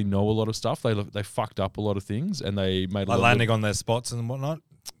didn't really know a lot of stuff. They fucked up a lot of things, and they made like landing on their spots and whatnot.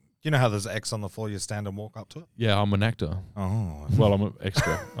 You know how there's X on the floor, you stand and walk up to it? Yeah, I'm an actor. Oh, well, I'm an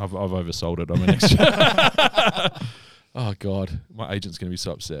extra. I've oversold it. I'm an extra. Oh God, my agent's going to be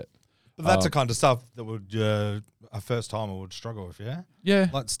so upset. But that's the kind of stuff that would a first timer would struggle with, yeah? Yeah.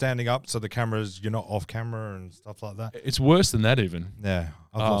 Like standing up so the cameras, you're not off camera and stuff like that. It's worse than that even. Yeah,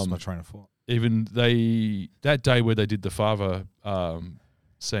 I've lost my train of thought. Even that day where they did the father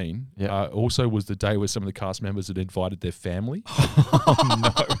scene also was the day where some of the cast members had invited their family. Oh no.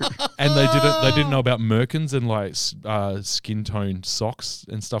 And they didn't know about merkins and like skin tone socks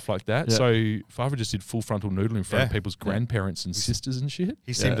and stuff like that. Yeah. So Father just did full frontal noodle in front of people's grandparents and sisters and shit.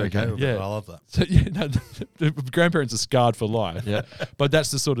 He seemed okay with it. I love that. So, the grandparents are scarred for life. Yeah. But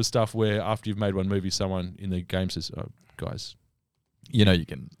that's the sort of stuff where after you've made one movie, someone in the game says, "Oh, guys, you know you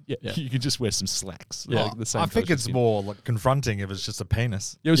can." You can just wear some slacks. Yeah. Like the same I think color it's skin. more like confronting if it's just a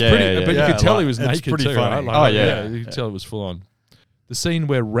penis. Yeah, it was pretty, but you could tell he was it's naked pretty too, funny. right? Like, you could tell it was full on. The scene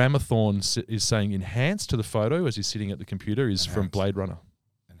where Ramathorn is saying "enhance" to the photo as he's sitting at the computer is from Blade Runner.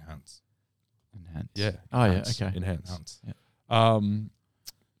 Enhance. Yeah. Oh Enhance. yeah. Okay. Enhance. Yeah.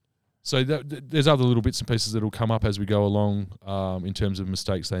 So there's other little bits and pieces that will come up as we go along in terms of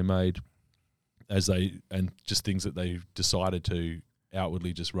mistakes they made, and just things that they decided to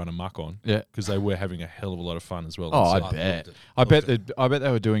outwardly just run amok on. Yeah. Because they were having a hell of a lot of fun as well. Oh, So- I bet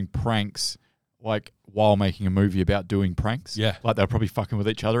they were doing pranks like while making a movie about doing pranks. Yeah. Like they were probably fucking with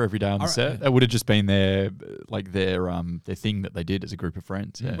each other every day on the set. That would have just been their thing that they did as a group of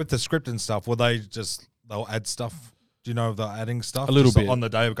friends. Yeah. With the script and stuff, they'll add stuff? Do you know if they're adding stuff? A little Just bit. On the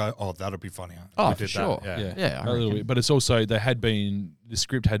day, we go, oh, that'll be funnier. Oh, We for did sure. That. Yeah, a little bit. But it's also the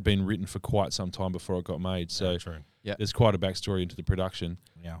script had been written for quite some time before it got made. So true. Yeah. there's quite a backstory into the production.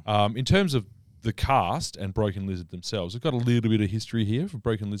 Yeah. In terms of the cast and Broken Lizard themselves, we've got a little bit of history here for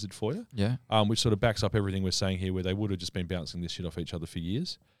Broken Lizard for you. Yeah. Which sort of backs up everything we're saying here, where they would have just been bouncing this shit off each other for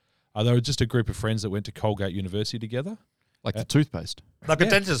years. They were just a group of friends that went to Colgate University together. Like the toothpaste. Like a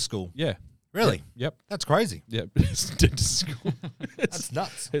dentist school. Yeah. Really? Yep. That's crazy. Yep. It's dentist school. That's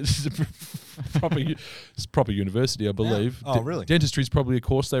nuts. It's a proper university, I believe. Oh, really? Dentistry is probably a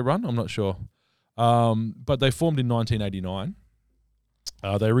course they run. I'm not sure. But they formed in 1989.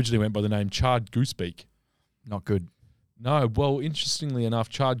 They originally went by the name Charred Goosebeak. Not good. No, well, interestingly enough,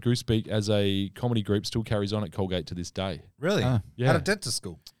 Charred Goosebeak as a comedy group still carries on at Colgate to this day. Really? Yeah. At a dentist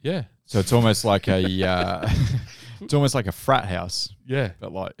school? Yeah. So it's almost like it's almost like a frat house. Yeah.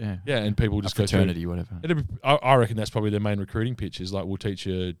 But like, yeah. Yeah, and people just go fraternity, through. whatever. I reckon that's probably their main recruiting pitch is like, we'll teach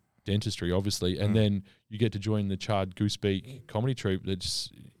you dentistry, obviously, and then you get to join the Charred Goosebeak comedy troupe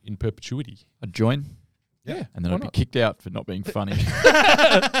that's in perpetuity. I'd join. Yeah. And then why I'd be not? kicked out for not being funny.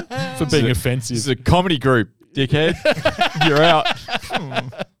 For being offensive. This is a comedy group, dickhead. You're out.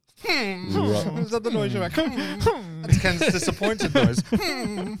 Is that the noise you're like? That's Ken's disappointed noise.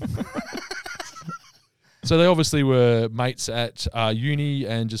 So they obviously were mates at uni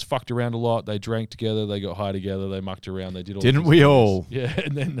and just fucked around a lot. They drank together. They got high together. They mucked around. They did all. Didn't we all? Yeah,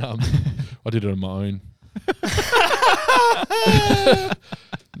 and then I did it on my own.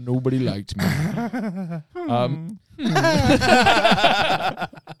 Nobody liked me.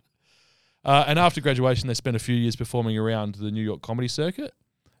 And after graduation, they spent a few years performing around the New York comedy circuit.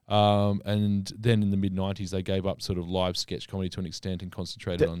 And then in the mid-90s, they gave up sort of live sketch comedy to an extent and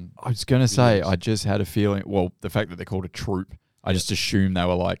concentrated on... I was going to say, I just had a feeling... Well, the fact that they're called a troupe, I just assumed they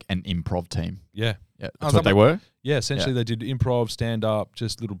were like an improv team. Yeah. Yeah, that's what they were? Yeah, essentially they did improv, stand-up,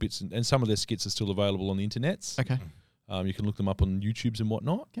 just little bits. And some of their skits are still available on the internets. Okay. You can look them up on YouTubes and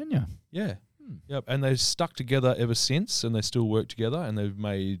whatnot. Can you? Yeah. Yep. And they've stuck together ever since, and they still work together, and they've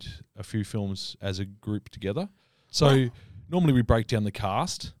made a few films as a group together. So normally we break down the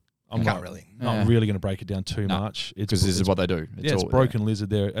cast. I'm not really going to break it down too much. Because this is what they do. It's Broken Lizard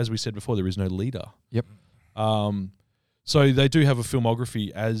there. As we said before, there is no leader. Yep. So they do have a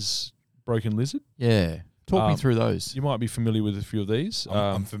filmography as Broken Lizard. Yeah. Talk me through those. You might be familiar with a few of these.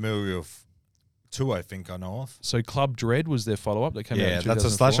 I'm familiar with two, I think I know of. So Club Dread was their follow-up that came out in 2004. That's a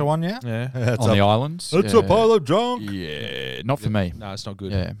slasher one, yeah? Yeah. On the islands? It's a pile of junk. Yeah. Not for me. No, it's not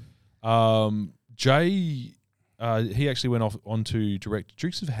good. Yeah. Jay, he actually went on to direct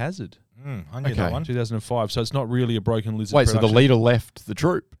Dukes of Hazzard. I knew that one. 2005. So it's not really a Broken Lizard Wait, production. so the leader left the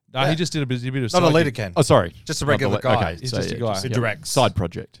troupe? No, he just did a bit of Not a side leader, gig. Ken. Oh, sorry. Just a regular guy. He's just a guy. He directs. Side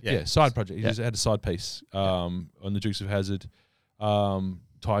project. Yeah, side project. He just had a side piece on the Dukes of Hazzard.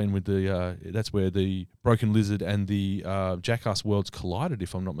 Tie in with the that's where the Broken Lizard and the Jackass worlds collided,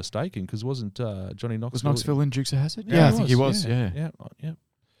 if I'm not mistaken, because wasn't Johnny Knoxville... Was Knoxville in Dukes of Hazzard? Yeah, I think he was. Yeah.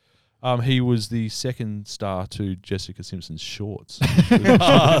 He was the second star to Jessica Simpson's shorts,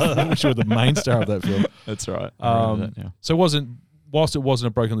 which were the main star of that film. That's right. So whilst it wasn't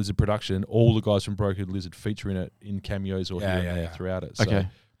a Broken Lizard production, all the guys from Broken Lizard feature in it in cameos or here and there throughout it. So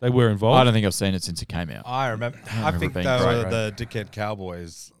they were involved. I don't think I've seen it since it came out. I remember. I think they were the dickhead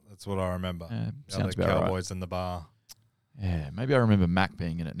cowboys. That's what I remember. Sounds the about cowboys in the bar. Yeah, maybe I remember Mac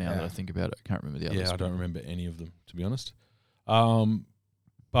being in it now that I think about it. I can't remember the others. Yeah, I don't remember any of them, to be honest.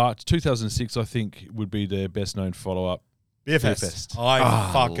 But 2006, I think, would be their best-known follow-up. Beer Fest.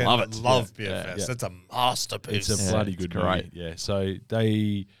 I fucking love Beer Yeah, Fest. Yeah. It's a masterpiece. It's a bloody good great. movie. Yeah, so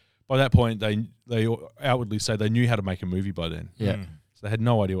they, by that point, they outwardly say they knew how to make a movie by then. Yeah. So they had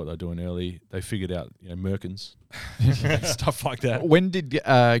no idea what they were doing early. They figured out, Merkins, stuff like that. When did,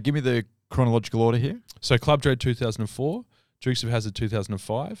 give me the chronological order here. So Club Dread 2004, Dukes of Hazzard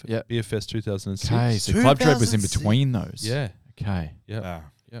 2005, Yep. Beer Fest 2006. Okay, so Club Dread was in between those. Yeah. Okay. Yep.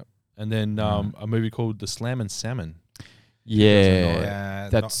 And then a movie called The Slam and Salmon. Yeah.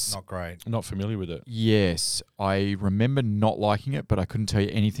 That's not great. Not familiar with it. Yes. I remember not liking it, but I couldn't tell you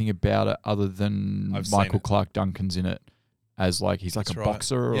anything about it other than Michael Clark Duncan's in it as he's like a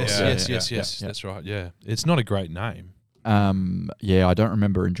boxer. Yes. That's right. Yeah. It's not a great name. Yeah, I don't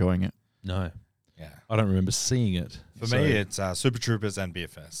remember enjoying it. No. Yeah. I don't remember seeing it. For me, it's Super Troopers and Beer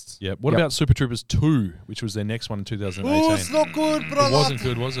Fest. Yeah. What about Super Troopers 2, which was their next one in 2018? Oh, it's not good, but it wasn't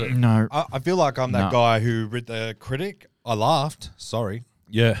good, was it? No. I feel like I'm that guy who read the critic. I laughed. Sorry.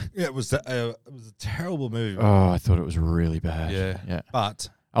 Yeah. Yeah, it was a terrible movie. Oh, I thought it was really bad. Yeah. But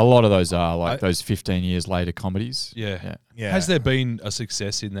a lot of those are those 15 years later comedies. Yeah. Has there been a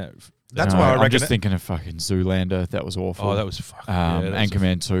success in that? That's why I reckon. I'm just thinking of fucking Zoolander. That was awful. Oh, that was fucking.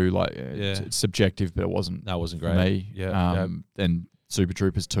 Anchorman 2, it's subjective, but it wasn't. That wasn't great. For me. Yeah. And Super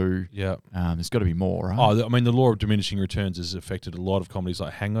Troopers 2. Yeah. There's got to be more, right? Oh, I mean, the law of diminishing returns has affected a lot of comedies.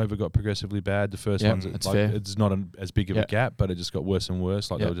 Like Hangover got progressively bad. The first one's fair. It's not as big of a gap, but it just got worse and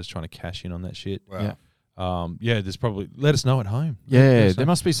worse. Like they were just trying to cash in on that shit. Wow. There's probably. Let us know at home. Yeah, there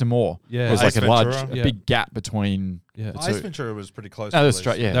must be some more. Yeah, there's like Ace a big gap between. Yeah, Ice Ventura was pretty close. No, that's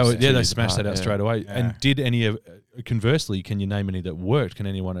straight. Yeah, they smashed that out straight away. Yeah. And did any of? Conversely, can you name any that worked? Can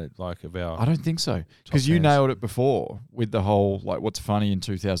anyone of our? I don't think so, because you nailed it before with the whole what's funny in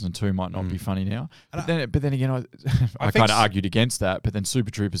 2002 might not be funny now. But then again, I kind of argued against that. But then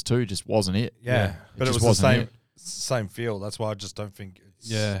Super Troopers 2 just wasn't it. Yeah, but it was the same feel. That's why I just don't think.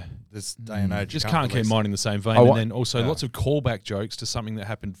 This day and age, just can't keep minding the same vein. And then also lots of callback jokes to something that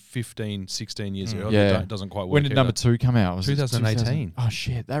happened 15, 16 years ago. That doesn't quite work. When did number 2 come out? Was 2018. Oh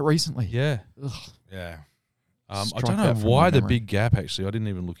shit, that recently. Yeah. Yeah. I strike don't know that from why my the memory. big gap. Actually, I didn't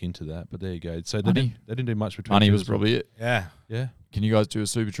even look into that. But there you go. So Money. they didn't do much between. Money two was as well. probably it. Yeah. Yeah. Can you guys do a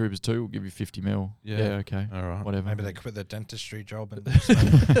Super Troopers 2? We'll give you 50 mil. Yeah. Okay. All right. Whatever. Maybe they quit their dentistry job and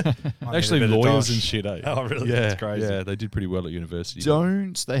Actually, lawyers and shit. Oh, really? Yeah. That's crazy. Yeah, they did pretty well at university.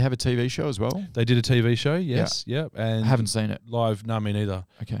 Don't they have a TV show as well? They did a TV show. Yes. Yeah. And I haven't seen it. live. No, me neither.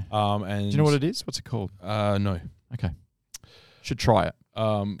 Okay. And Do you know what it is? What's it called? No. Okay. Should try it.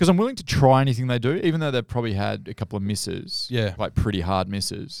 Um, Because I'm willing to try anything they do, even though they've probably had a couple of misses. Yeah. Like pretty hard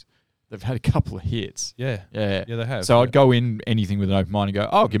misses. They've had a couple of hits. yeah. Yeah. Yeah, they have. So yeah. I'd go in anything with an open mind and go,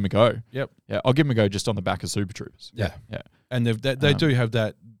 oh, I'll give them a go. Yep. Yeah, I'll give them a go just on the back of Super Troopers. Yeah. Yeah. And they do have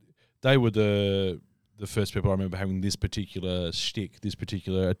that. They were the first people I remember having this particular shtick, this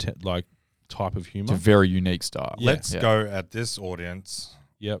particular type of humor. It's a very unique style. Let's go at this audience.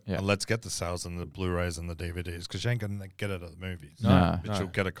 Yep. Yeah. And let's get the sales and the Blu-rays and the DVDs because you ain't going to get it at the movies. No. But you'll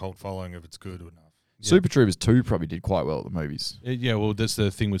get a cult following if it's good enough. Super Troopers 2 probably did quite well at the movies. Yeah, well, that's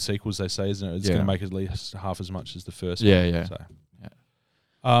the thing with sequels, they say, isn't it? It's Yeah. going to make at least half as much as the first Yeah, one. yeah. So.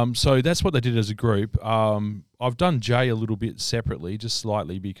 So that's what they did as a group. I've done Jay a little bit separately, just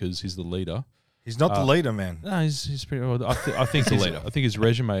slightly, because he's the leader. He's not the leader, man. No, he's pretty. Well, I think the his leader. I think his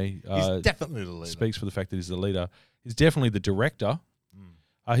resume He's definitely the leader. speaks for the fact that he's the leader. He's definitely the director.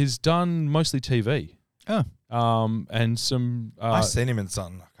 He's done mostly TV. Oh. And some. I seen him in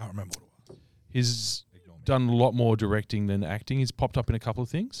something. I can't remember what it was. He's done a lot more directing than acting. He's popped up in a couple of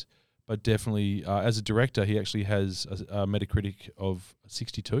things, but definitely as a director, he actually has a Metacritic of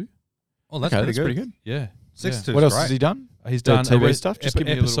 62. Oh, that's Okay, pretty good. pretty good. Yeah. 62 What else great. has he done? He's The done TV stuff? Just give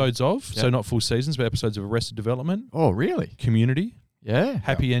me a little- episodes of, so Yeah. not full seasons, but episodes of Arrested Development, Oh, really? Community, Yeah.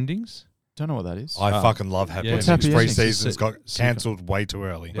 Happy Endings. Don't know what that is. I fucking love Happy yeah. Endings. What's Happy Three Endings? seasons got cancelled way too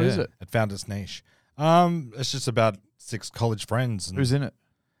early. What is Yeah. it? It found its niche. It's just about 6 college friends. And, Who's in it?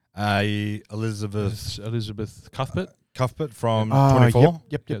 Elizabeth Cuthbert. Cuthbert from Oh, 24. Yep, Yeah,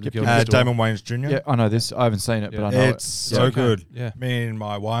 yep, the yep. girl yep. next door. Damon Wayans Jr. Yeah, I know this. I haven't seen it, but Yeah. I know It's it. so okay. good. Yeah. Me and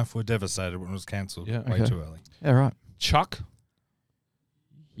my wife were devastated when it was cancelled Yeah. way Okay. too early. Yeah, right. Chuck.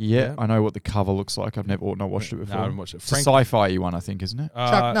 Yeah, Yeah. I know what the cover looks like. I've never not watched it before. No, I haven't watched it. It's a sci-fi one, I think, isn't it?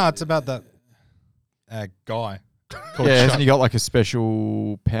 Chuck, no, it's about that guy. called Yeah, Chuck. hasn't he got like a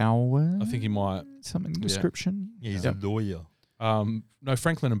special power? I think he might. Something Yeah. description. Yeah, he's Yep. a lawyer. No,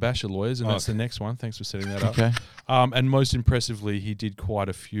 Franklin and Bash are lawyers, and Oh, that's the next one. Thanks for setting that up. Okay. And most impressively, he did quite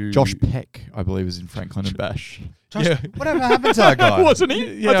a few. Josh Peck, I believe, is in Franklin and Bash. Yeah. Whatever happened to that guy? Wasn't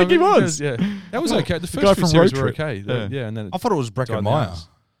he? Yeah, I think he was. Yeah, that was okay. The guy first few from series Road were Trip. okay. Yeah. And then I thought it was Breckin died Meyer. down.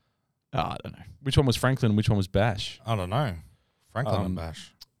 I don't know. Which one was Franklin and which one was Bash? I don't know. Franklin and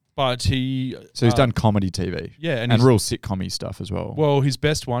Bash. But he. So he's done comedy TV. Yeah, And he's- real sitcom-y stuff as well. Well, his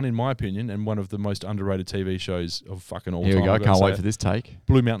best one, in my opinion, and one of the most underrated TV shows of fucking all Here time. we go. I've gotta Can't say wait it. for this take.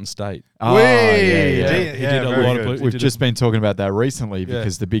 Blue Mountain State. Oh, Whee! yeah. He did a very lot of. good. he We've did just been talking about that recently Yeah.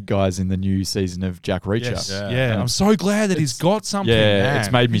 because the big guy's in the new season of Jack Reacher. Yes. Yeah. Yeah. I'm so glad that he's got something. Yeah, Man,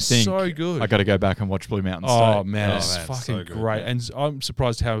 it's made me He's think. so good. I got to go back and watch Blue Mountain Oh State. man, Oh, it's man, fucking so good, great. yeah. And I'm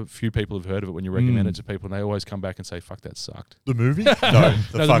surprised how few people have heard of it when you recommend it to people, and they always come back and say, "Fuck, that sucked." The movie? No, the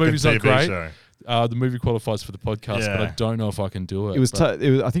the fucking movie's not TV great. show. The movie qualifies for the podcast, but I Yeah. don't know if I can do it. It was, but-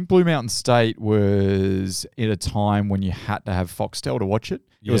 I think Blue Mountain State was at a time when you had to have Foxtel to watch it.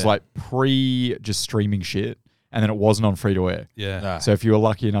 It was Yeah. like pre just streaming shit, and then it wasn't on free to air. yeah. Nah. So if you were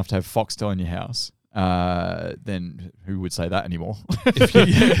lucky enough to have Foxtel in your house, then who would say that anymore? For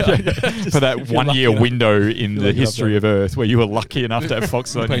that if you're 1 lucky year enough- window in the lucky enough history to- of Earth where you were lucky enough to have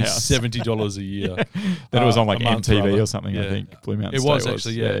Foxtel You're in your paying house. $70 a year. Then it was on a like month, MTV rather. or something, I Yeah. think. Blue Mountain It State was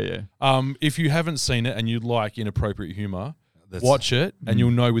actually, yeah. yeah. If you haven't seen it and you like inappropriate humor, That's- watch it, and you'll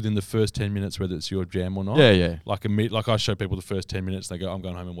know within the first 10 minutes whether it's your jam or not. Yeah, yeah. Like I show people the first 10 minutes, they go, "I'm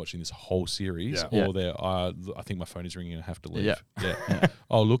going home and watching this whole series," Yeah. or they're, I think my phone is ringing and I have to leave. Yeah.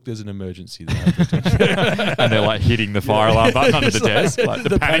 Oh, look, there's an emergency there. And they're like hitting the fire alarm button under the desk, like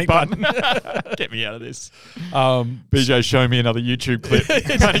the panic button. button. Get me out of this. BJ, show me another YouTube clip.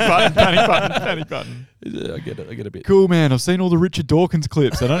 Panic button, panic button, panic button. I get it. I get a bit. Cool, man. I've seen all the Richard Dawkins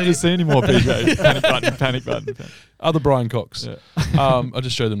clips. I don't need to see any more, BJ. Panic button, panic button. Other Brian Cox. Yeah. I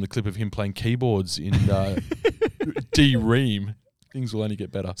just showed them the clip of him playing keyboards in D-Ream. Things will only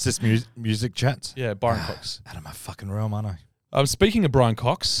get better. Is this music chats? Yeah, Brian Cox. Out of my fucking realm, aren't I? Speaking of Brian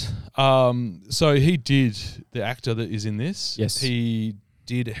Cox, so he did, the actor that is in this. Yes. He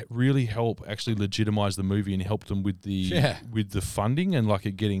did really help actually legitimize the movie and helped them with the funding and like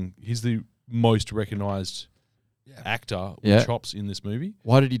it getting. He's the most recognized actor with chops in this movie.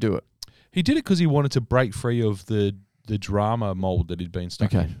 Why did he do it? He did it because he wanted to break free of the drama mold that he'd been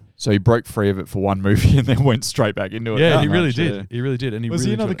stuck in. So he broke free of it for one movie and then went straight back into it. Yeah, he really did. He really did. And Was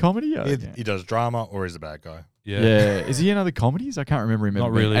he another comedy? He does drama or he's a bad guy. Yeah. Is he in other comedies? I can't remember him.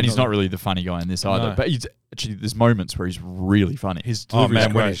 Not really. And he's not really the funny guy in this either. No. But he's actually, there's moments where he's really funny. His Oh delivery man,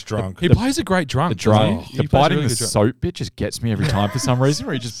 is when great. he's drunk. He plays a great drunk. The drunk, He the plays a biting really the good drunk. soap bit just gets me every time for some reason.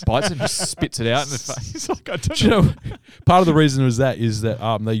 Where he just bites it and just spits it out in the face. Like, I don't Do you know, part of the reason is that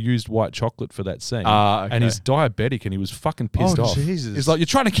they used white chocolate for that scene. Okay. And he's diabetic and he was fucking pissed off. Jesus. He's like, you're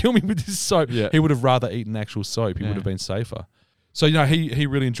trying to kill me with this soap. Yeah. He would have rather eaten actual soap. He would have been safer. So, he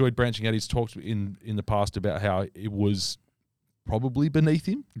really enjoyed branching out. He's talked in the past about how it was probably beneath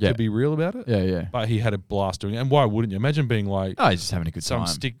him, to be real about it. Yeah. But he had a blast doing it. And why wouldn't you? Imagine being like, Oh, he's just having a good some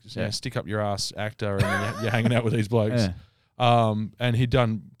time. stick up your ass actor and then you're hanging out with these blokes. And he'd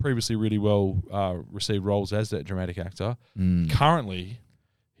done previously really well, received roles as that dramatic actor. Currently,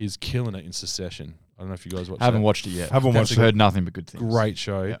 he's killing it in Succession. I don't know if you guys watched Haven't that. watched it yet. Haven't watched it. Heard nothing but good things. Great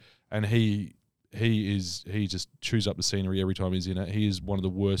show. Yeah. And he just chews up the scenery every time he's in it. He is one of the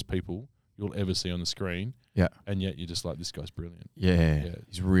worst people you'll ever see on the screen. Yeah. And yet you're just like, this guy's brilliant. Yeah.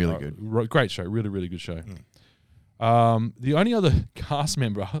 He's really good. Great show. Really, really good show. The only other cast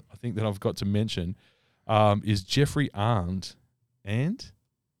member I think that I've got to mention is Jeffrey Arndt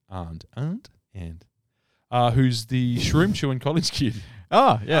who's the shroom chewing college kid.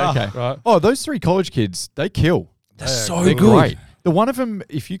 Oh, yeah, okay. Right. Oh, those three college kids, they kill. They're so They're good. great. The one of them,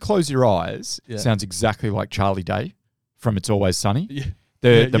 if you close your eyes, sounds exactly like Charlie Day from It's Always Sunny. Yeah.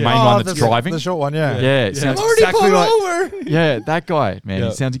 The main one that's driving. The short one, Yeah, it sounds Already exactly pulled like over. Yeah, that guy, man. Yeah.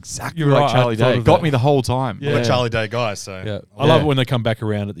 He sounds exactly You're like right, I Charlie thought Day. of Got that. me the whole time. Yeah. I'm a Charlie Day guy, so Yeah. I love it when they come back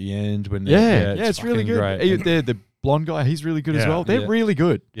around at the end. When it's really fucking good. Great. The blonde guy, he's really good as Yeah. well. They're Yeah. really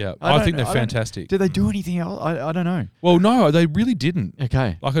good. Yeah, I I think don't- they're fantastic. Did they do anything else? I don't know. Well, no, they really didn't.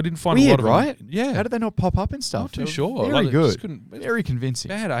 Okay. Like I didn't find Weird, a lot of them- right? Yeah, How did they not pop up and stuff? Not too They were sure. Very Like, they just good. couldn't- Very convincing.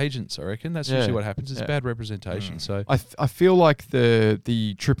 bad agents, I reckon. That's Yeah. usually what happens. It's Yeah. bad representation. So I feel like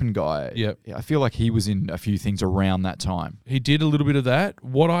the Trippin guy. Yep. I feel like he was in a few things around that time. he did a little bit of that.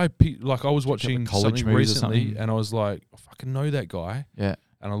 What I was watching college something movies or recently, something. and I was like, I fucking know that guy. Yeah.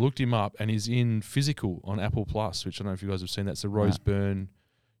 And I looked him up, and he's in Physical on Apple Plus, which I don't know if you guys have seen. That's the Rose Byrne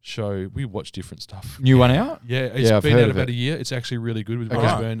show. We watch different stuff. New one out? Yeah, it's I've been heard out of about it. a year. It's actually really good with Okay.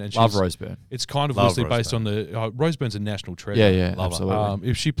 Rose Byrne. And Love she's- Rose Byrne. It's kind of Love loosely Rose based on the Rose Byrne's a national treasure. Yeah, Love her. absolutely.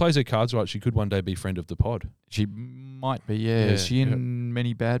 If she plays her cards right, she could one day be friend of the pod. She might be, yeah. Is she in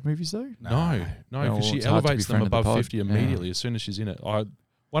many bad movies though? No, No, because she it's hard to be elevates them friend of the above pod. 50 Yeah. immediately as soon as she's in it.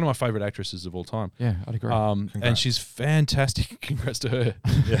 One of my favorite actresses of all time. Yeah, I'd agree. And she's fantastic. Congrats to her.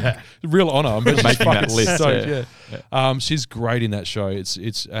 Yeah. Real honor. I'm Making that list, yeah. She's great in that show.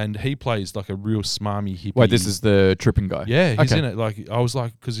 And he plays like a real smarmy hippie. Wait, this is the Trippin guy. Yeah, he's Okay. in it. Like I was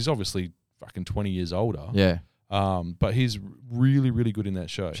like, because he's obviously fucking 20 years older. Yeah. But he's really, really good in that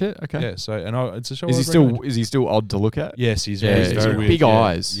show. Shit. Okay. Yeah. So it's a show. Is he I'd still recommend. is he still odd to look at? Yes, he's Yeah, very, he's very got weird. big Yeah.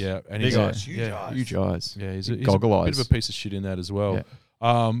 eyes. Yeah, and Big he's eyes, huge eyes. Huge eyes. Yeah, he's Goggle a bit eyes. of a piece of shit in that as well. Yeah.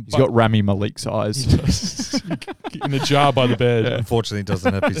 He's He's got Rami Malek's eyes. in a jar by the bed. Unfortunately, he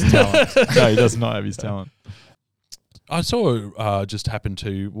doesn't have his talent. No, he does not have his talent. I saw just happened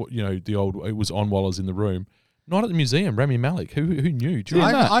to the old. It was on while I was in the room. Not at the museum. Rami Malek. Who knew? Do you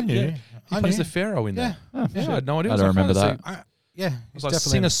remember that? I knew. Yeah. He I plays knew. the Pharaoh in that. Oh, Yeah, shit. I had no idea. I don't remember that. Yeah, I was like,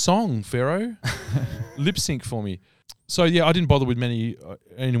 sing a song, Pharaoh. Lip sync for me. So yeah, I didn't bother with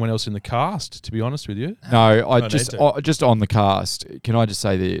anyone else in the cast, to be honest with you. No, I No just need to. just on the cast. Can I just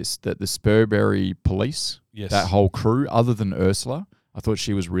say this? That the Spurbury police, Yes. that whole crew, other than Ursula, I thought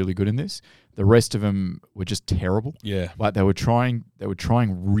she was really good in this. The rest of them were just terrible. Yeah. Like they were trying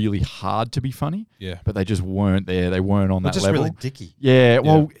really hard to be funny, Yeah. but they just weren't there. They weren't on But that just level. really dicky. Yeah,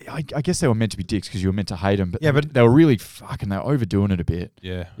 well, I guess they were meant to be dicks because you were meant to hate them. But Yeah, but- they were really they were overdoing it a bit.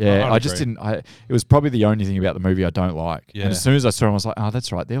 Yeah. Yeah, I'd I just agree. didn't. It was probably the only thing about the movie I don't like. Yeah. And as soon as I saw them, I was like, oh,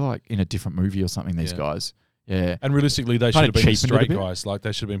 that's right. They're like in a different movie or something. These Yeah. guys. Yeah. And realistically, they should Kinda have been the cheapened it a straight bit. guys. Like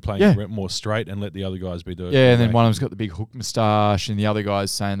they should have been playing Yeah. more straight and let the other guys be doing. Yeah, and then one of them's got the big hook moustache, and the other guy's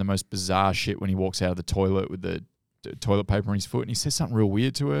saying the most bizarre shit when he walks out of the toilet with the toilet paper on his foot, and he says something real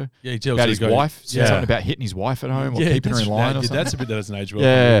weird to her Yeah, he tells about her his to go- wife. Says Yeah. something about hitting his wife at home or keeping her in line or something. That's a bit that doesn't age well.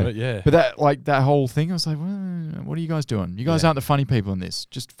 Yeah. But yeah. But that whole thing, I was like, well, what are you guys doing? You guys Yeah. aren't the funny people in this.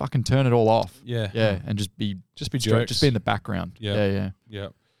 Just fucking turn it all off. Yeah. Yeah, and just be jerks. Just be in the background. Yeah. Yeah. Yeah.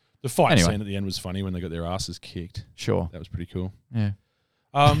 The fight Anyway. scene at the end was funny when they got their asses kicked. Sure. That was pretty cool. Yeah.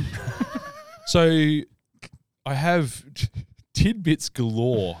 So I have tidbits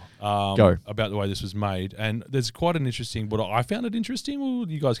galore Go. about the way this was made, and there's quite an interesting. What I found it interesting. Well,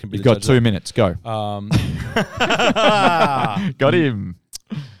 you guys can be. You've the got judge 2 of minutes. Go. that. Got him.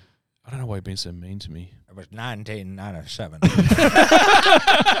 I don't know why you're being so mean to me. It was 1997.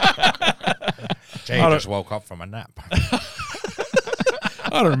 Jay just woke up from a nap.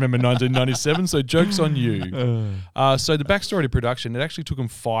 I don't remember 1997, so joke's on you. So the backstory to production, it actually took them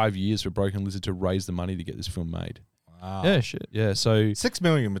 5 years for Broken Lizard to raise the money to get this film made. Wow. Yeah, shit. Yeah, so $6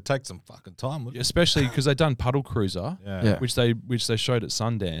 million would take some fucking time, wouldn't it? especially because they'd done Puddle Cruiser, Yeah. which they showed at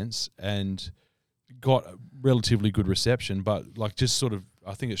Sundance and got relatively good reception, but like just sort of,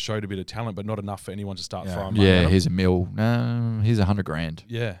 I think it showed a bit of talent, but not enough for anyone to start throwing money at Yeah, them. here's $1 million. Here's $100,000.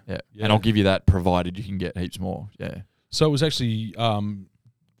 Yeah. Yeah. Yeah. And I'll give you that provided you can get heaps more. Yeah. So it was actually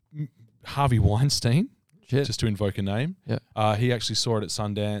Harvey Weinstein, Shit. just to invoke a name. Yeah. He actually saw it at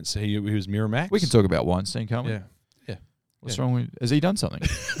Sundance. He was Miramax. We can talk about Weinstein, can't we? Yeah. Yeah. What's wrong with... Has he done something?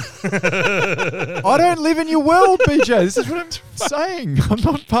 I don't live in your world, BJ. This is what I'm saying. I'm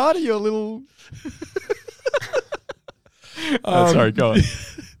not part of your little... sorry, go on.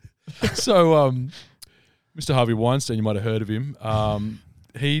 So, Mr. Harvey Weinstein, you might have heard of him.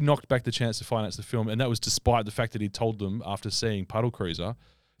 He knocked back the chance to finance the film, and that was despite the fact that he told them after seeing Puddle Cruiser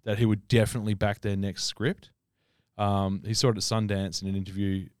that he would definitely back their next script. He saw it at Sundance in an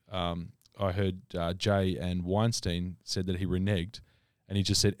interview. I heard Jay and Weinstein said that he reneged, and he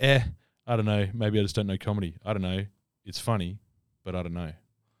just said, I don't know, maybe I just don't know comedy. I don't know. It's funny, but I don't know.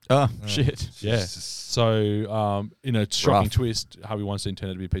 Oh, shit. Yeah. So, in a shocking Rough. twist, Harvey Weinstein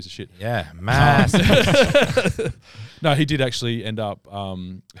turned out to be a piece of shit. Yeah, massive. No, he did actually end up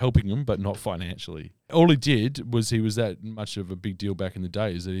helping him, but not financially. All he did was he was that much of a big deal back in the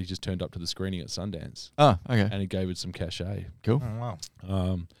day is that he just turned up to the screening at Sundance. Oh, okay. And he gave it some cachet. Cool. Oh,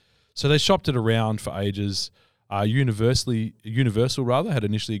 wow. So they shopped it around for ages. Universal had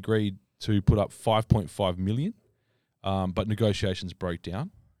initially agreed to put up $5.5 million, but negotiations broke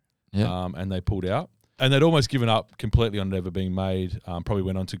down. Yeah. And they pulled out. And they'd almost given up completely on it ever being made. Probably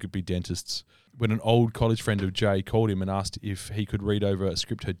went on to be dentists. When an old college friend of Jay called him and asked if he could read over a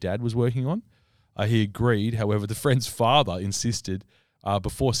script her dad was working on, he agreed. However, the friend's father insisted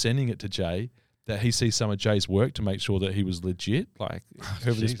before sending it to Jay that he see some of Jay's work to make sure that he was legit, like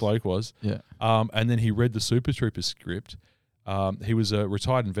whoever this bloke was. Yeah. And then he read the Super Trooper script. He was a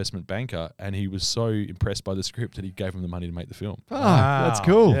retired investment banker, and he was so impressed by the script that he gave him the money to make the film. Wow. That's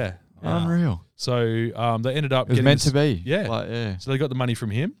cool. Yeah. Unreal. So they ended up It was getting meant this- to be. Yeah. Like, yeah. So they got the money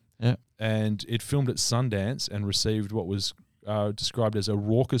from him. Yeah. And it filmed at Sundance and received what was described as a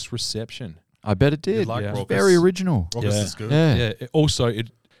raucous reception. I bet it did. Like Yeah. Raucous. Very original. Raucous Yeah. is good. Yeah. Yeah.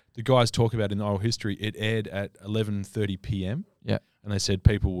 The guys talk about in the oral history, it aired at 11:30 p.m. Yeah. And they said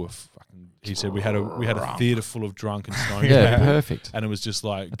people were fucking. He said we had a theater full of drunk and stoned Yeah, people, perfect. and it was just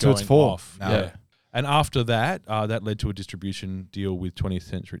like That's what going it's for. off. No. Yeah. And after that, that led to a distribution deal with 20th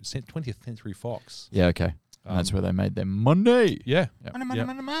Century Fox. Yeah, okay. And that's where they made their money. Yeah.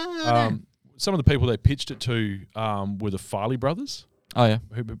 Yeah. Some of the people they pitched it to were the Farley brothers, Oh, yeah.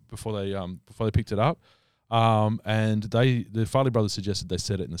 who before they picked it up, and the Farley brothers suggested they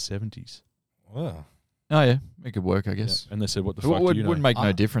set it in the 70s. Wow. Oh, yeah. It could work, I guess. And they said, "What the It fuck do you know?" wouldn't make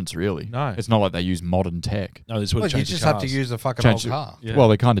no difference, really. No. It's not like they use modern tech. No, this would Well, have you changed just the have to cars. use a fucking Change old it. car. Yeah. Well,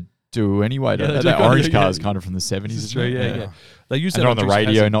 they kind of do anyway. Yeah, don't they they? do That kinda, orange yeah, car yeah. is kind of from the 70s. This is isn't true. it? Yeah. They used And that they're on the Dukes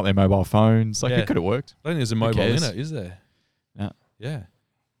radio, Hazzard. not their mobile phones. Like, Yeah. it could have worked. I don't think there's a mobile in it, is there? Yeah. Yeah.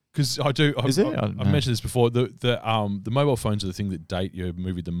 Because I've mentioned this before. The mobile phones are the thing that date your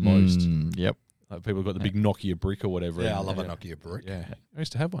movie the most. Yep. Like people got the big Nokia brick or whatever. Yeah, I and- love a Nokia brick. Yeah, I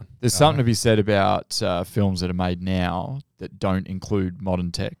used to have one. There's something to be said about films that are made now that don't include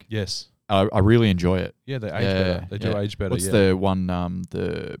modern tech. Yes. I really enjoy it. Yeah, they age better. They do age better. What's yeah. the one?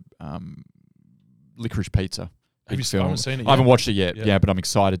 The Licorice Pizza. Have you Big seen- I film. haven't seen it I haven't yet. watched it yet. Yeah. Yeah, but I'm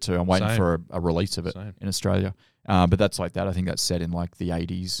excited to. I'm waiting Same. for a release of it Same. in Australia. But that's like that. I think that's set in like the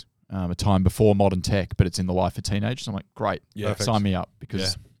 80s, a time before modern tech, but it's in the life of teenagers. I'm like, great. Yeah, Perfect. Sign me up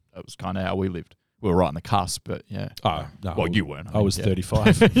because that was kind of how we lived. We were right on the cusp, but yeah. Oh, no, Well, you weren't. I was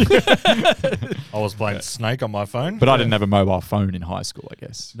 35. I was playing Snake on my phone. But I didn't have a mobile phone in high school, I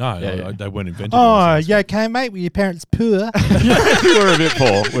guess. No, Yeah. they weren't invented. Oh, you okay, mate? Were your parents poor? We were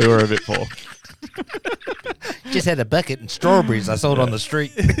a bit poor. Just had a bucket and strawberries I sold on the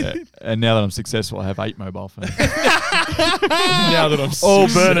street. Yeah. And now that I'm successful, I have 8 mobile phones. Now that I'm All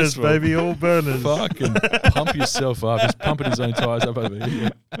successful. burners, baby, all burners. Fucking pump yourself up. He's pumping his own tires up over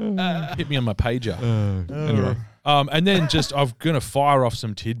here. Hit me on my pager. Anyway. And then I'm going to fire off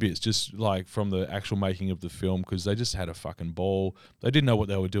some tidbits just like from the actual making of the film because they just had a fucking ball. They didn't know what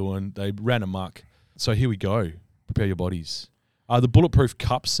they were doing. They ran amok. So here we go. Prepare your bodies. The bulletproof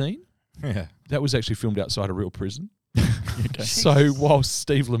cup scene, Yeah. that was actually filmed outside a real prison. So while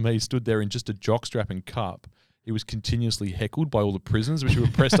Steve Lemay stood there in just a jockstrap and cup, he was continuously heckled by all the prisoners, which were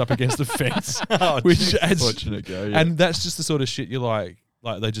pressed up against the fence. Oh, which adds, Watching it go, yeah. and that's just the sort of shit you're like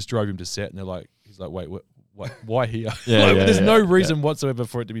they just drove him to set, and they're like, he's like, wait, what why here? There's no reason whatsoever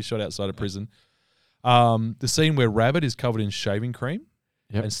for it to be shot outside of prison. The scene where Rabbit is covered in shaving cream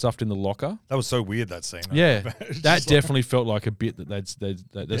and stuffed in the locker. That was so weird, that scene. Yeah, that definitely felt like a bit that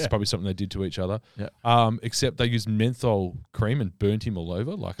that's probably something they did to each other. Yeah. Except they used menthol cream and burnt him all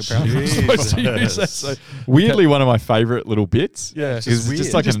over. Like apparently they're supposed to use that. So Weirdly, one of my favorite little bits. Yeah, It's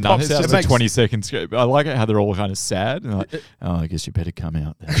just like It just another. pops It's out. just It a makes- 20-second scope. I like it how they're all kind of sad. And like, oh, I guess you better come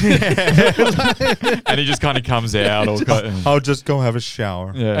out then. And he just kind of comes out. I'll just go have a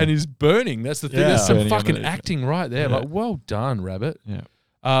shower. Yeah. and he's burning. That's the thing. Yeah. There's some Burning fucking underneath. acting right there. Yeah. Like, well done, Rabbit. Yeah.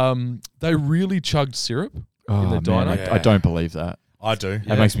 They really chugged syrup Oh, in the man, diner. I don't believe that. I do.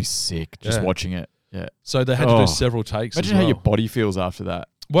 That makes me sick just Yeah. watching it. Yeah. So they had to do several takes. Imagine as how your well. body feels after that.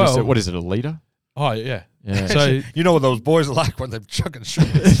 Well- Just what is it, a liter? Oh yeah. Yeah. So You know what those boys are like when they're chugging shit.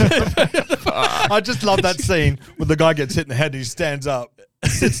 I just love that scene when the guy gets hit in the head and he stands up,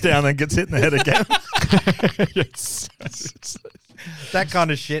 sits down, and gets hit in the head again. That kind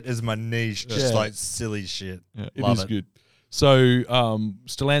of shit is my niche. Just Yeah. like silly shit. it Love is good. So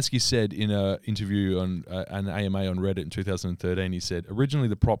Stolansky said in an interview on an AMA on Reddit in 2013, he said, originally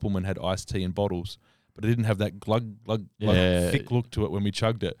the prop woman had iced tea in bottles, but it didn't have that glug, thick look to it when we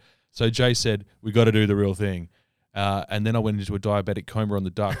chugged it. So Jay said, we got to do the real thing. And then I went into a diabetic coma on the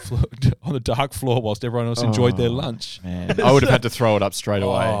dark floor whilst everyone else enjoyed their lunch. Man, I would have had to throw it up straight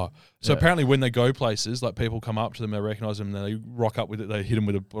away. So apparently when they go places, like people come up to them, they recognize them, and they rock up with it, they hit them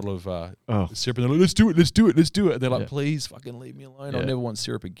with a bottle of syrup, and they're like, let's do it. And they're like, please fucking leave me alone. I never want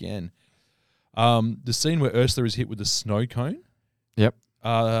syrup again. The scene where Ursula is hit with a snow cone. Yep.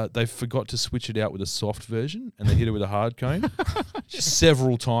 They forgot to switch it out with a soft version, and they hit it with a hard cone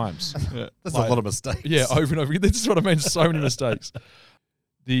several times. That's a lot of mistakes. Yeah, over and over again. This is what I mean. So many mistakes.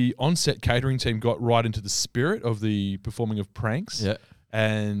 The on-set catering team got right into the spirit of the performing of pranks. Yeah.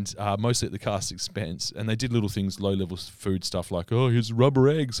 And mostly at the cast's expense. And they did little things, low-level food stuff like, oh, here's rubber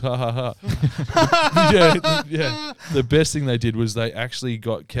eggs, ha, ha, ha. yeah. The best thing they did was they actually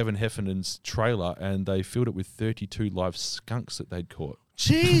got Kevin Heffernan's trailer and they filled it with 32 live skunks that they'd caught.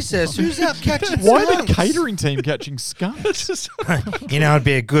 Jesus, who's out catching Why skunks? the catering team catching skunks? You know, it'd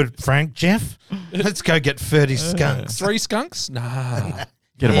be a good prank, Jeff. Let's go get 30 skunks. 3 skunks? Nah.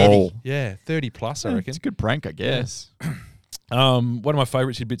 Get them all. Yeah, 30 plus, I reckon. It's a good prank, I guess. One of my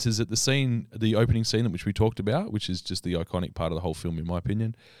favourite tidbits is that the opening scene which we talked about, which is just the iconic part of the whole film, in my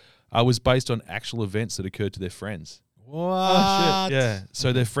opinion, was based on actual events that occurred to their friends. What? Oh, shit. Yeah.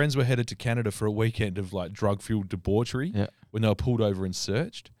 So their friends were headed to Canada for a weekend of like drug-fueled debauchery when they were pulled over and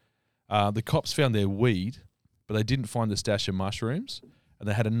searched. The cops found their weed, but they didn't find the stash of mushrooms, and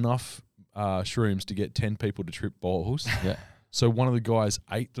they had enough shrooms to get 10 people to trip balls. Yeah. So one of the guys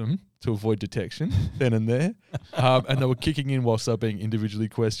ate them to avoid detection then and there, and they were kicking in whilst they were being individually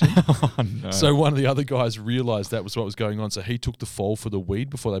questioned. Oh, no. So one of the other guys realized that was what was going on, so he took the fall for the weed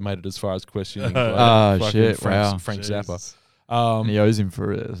before they made it as far as questioning. Shit, wow. Frank Zappa. And he owes him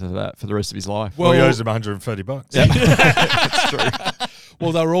for that for the rest of his life. Well, he owes him $130. Yeah. That's true.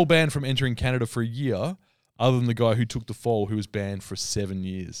 Well, they were all banned from entering Canada for a year, other than the guy who took the fall, who was banned for 7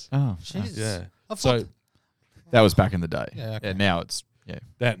 years. Oh, Jesus. Yeah. So that was back in the day. Yeah, okay. Now it's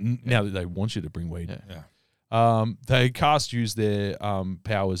now that they want you to bring weed. Yeah. They cast used their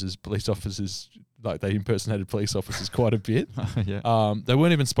powers as police officers, like they impersonated police officers quite a bit. Yeah. They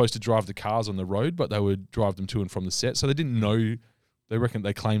weren't even supposed to drive the cars on the road, but they would drive them to and from the set. So they didn't know.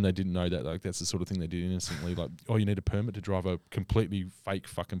 They claim they didn't know that. Like that's the sort of thing they did innocently. Like, oh, you need a permit to drive a completely fake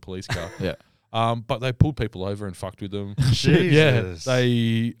fucking police car. Yeah. But they pulled people over and fucked with them. Jesus. Yeah.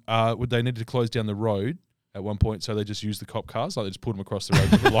 They needed to close down the road at one point, so they just used the cop cars. Like they just pulled them across the road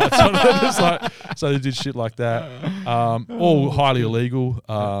with the lights on. It's like, so they did shit like that. All highly illegal.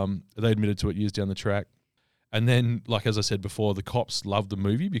 They admitted to it years down the track. And then, like as I said before, the cops loved the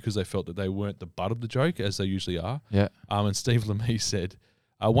movie because they felt that they weren't the butt of the joke, as they usually are. Yeah. And Steve Lemay said,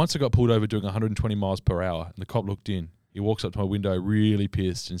 once I got pulled over doing 120 miles per hour, and the cop looked in. He walks up to my window really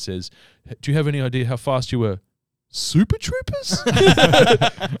pissed and says, do you have any idea how fast you were? Super Troopers?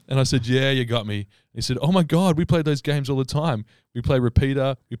 And I said, yeah, you got me. He said, oh my God, we play those games all the time. We play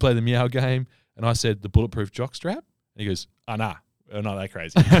Repeater, we play the Meow game. And I said, the Bulletproof Jockstrap? And he goes, nah, we're not that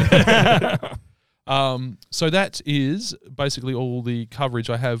crazy. So that is basically all the coverage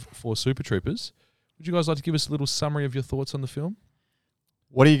I have for Super Troopers. Would you guys like to give us a little summary of your thoughts on the film?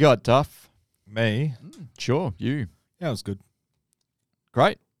 What do you got, Duff? Me? Sure, you. Yeah, it was good.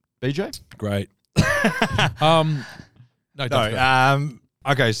 Great. BJ? Great. No,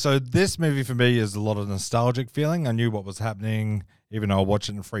 Okay, so this movie for me is a lot of nostalgic feeling. I knew what was happening, even though I watched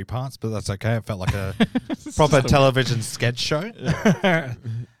it in 3 parts, but that's okay. It felt like a proper television sketch show. Yeah.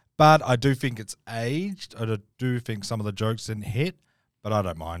 But I do think it's aged. I do think some of the jokes didn't hit, but I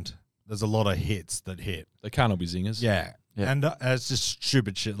don't mind. There's a lot of hits that hit. They can't all be zingers. Yeah. And it's just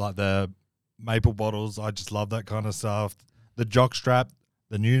stupid shit like the maple bottles. I just love that kind of stuff. The jockstrap,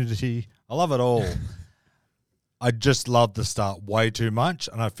 the nudity. I love it all. I just love the start way too much,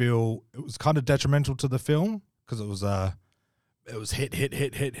 and I feel it was kind of detrimental to the film because it was hit,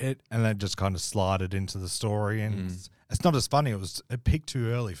 and then just kind of slided into the story, and it's not as funny. It peaked too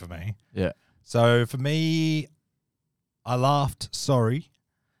early for me. Yeah. So for me, I laughed. Sorry.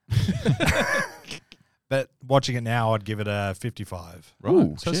 But watching it now, I'd give it a 55. Right.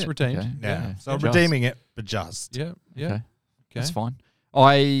 Ooh, so it's redeemed. Okay. Yeah. So Just. redeeming it, but just. Yeah. Okay. That's fine.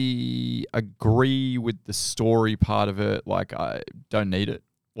 I agree with the story part of it. Like, I don't need it.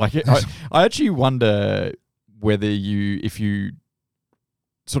 Like, I actually wonder whether if you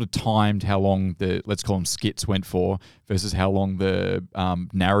sort of timed how long the, let's call them skits went for versus how long the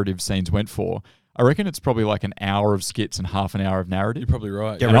narrative scenes went for. I reckon it's probably like an hour of skits and half an hour of narrative. You're probably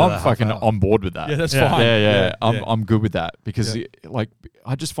right. And I'm fucking on board with that. Yeah, that's fine. Yeah. I'm good with that because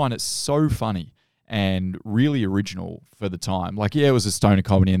I just find it so funny and really original for the time. Like, yeah, it was a stoner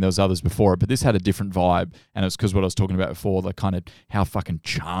comedy and there was others before it, but this had a different vibe, and it was because what I was talking about before, like kind of how fucking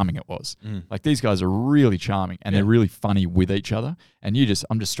charming it was. Like, these guys are really charming and they're really funny with each other, and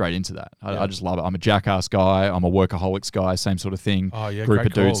I'm just straight into that. I just love it. I'm a jackass guy. I'm a workaholics guy, same sort of thing. Oh, yeah, Group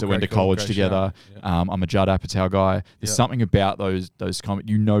of dudes that went to college together. Yeah. I'm a Judd Apatow guy. There's something about those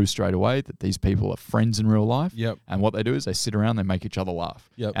you straight away that these people are friends in real life. Yep. And what they do is they sit around, they make each other laugh.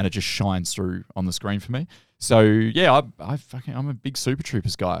 Yep. And it just shines through on the screen for me. So yeah, I'm a big Super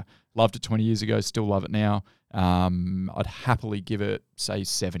Troopers guy. Loved it 20 years ago, still love it now. I'd happily give it, say,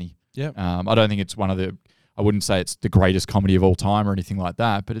 70. Yeah. I don't think it's I wouldn't say it's the greatest comedy of all time or anything like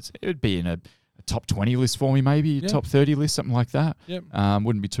that, but it would be in a top 20 list for me, maybe top 30 list, something like that. Yep.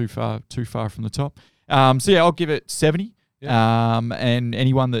 Wouldn't be too far from the top. So yeah, I'll give it 70. Yeah. And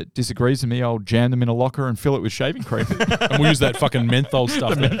anyone that disagrees with me, I'll jam them in a locker and fill it with shaving cream. And we'll use that fucking menthol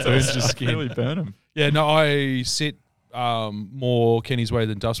stuff that burns your skin. Really burn them. Yeah, no, I sit more Kenny's way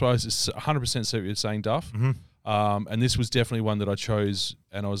than Duff's way. I 100% see what you're saying, Duff. Mm-hmm. And this was definitely one that I chose,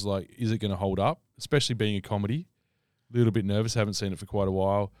 and I was like, is it going to hold up? Especially being a comedy. A little bit nervous, haven't seen it for quite a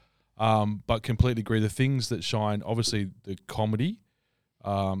while. But completely agree. The things that shine, obviously the comedy,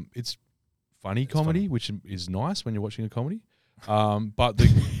 it's funny comedy, which is nice when you're watching a comedy. But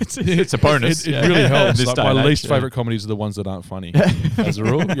it's a bonus. It really helps. This Like, my least favorite comedies are the ones that aren't funny, as a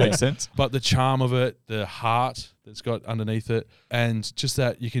rule. Makes sense. But the charm of it, the heart that's got underneath it, and just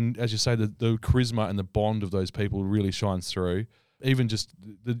that you can, as you say, the charisma and the bond of those people really shines through. Even just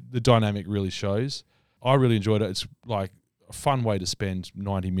the dynamic really shows. I really enjoyed it. It's like a fun way to spend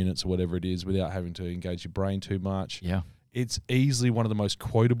 90 minutes or whatever it is without having to engage your brain too much. Yeah. It's easily one of the most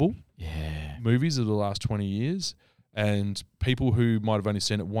quotable movies of the last 20 years. And people who might have only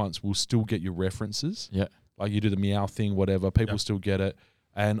seen it once will still get your references. Yeah. Like you do the meow thing, whatever. People still get it.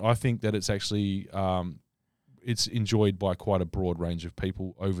 And I think that it's actually it's enjoyed by quite a broad range of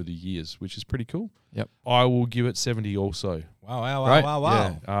people over the years, which is pretty cool. Yep. I will give it 70 also.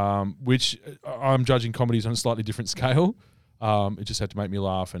 Wow. Yeah. Which I'm judging comedies on a slightly different scale. It just had to make me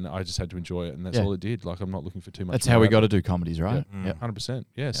laugh, and I just had to enjoy it, and that's all it did. Like, I'm not looking for too much. That's how we got to do comedies, right? Yeah, 100%.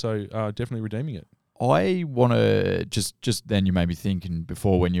 Yeah, so definitely redeeming it. I want to just then you made me thinking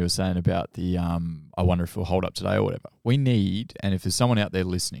before when you were saying about the I wonder if it'll hold up today or whatever. We need, and if there's someone out there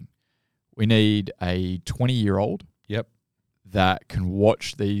listening, we need a 20-year-old that can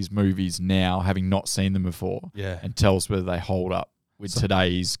watch these movies now, having not seen them before, and tell us whether they hold up with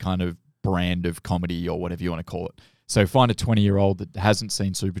today's kind of brand of comedy or whatever you want to call it. So find a 20-year-old that hasn't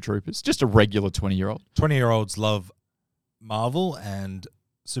seen Super Troopers, just a regular 20-year-old. 20-year-olds love Marvel, and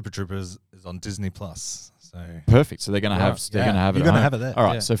Super Troopers is on Disney Plus. So perfect. So they're going to have it. You're going to have it there. All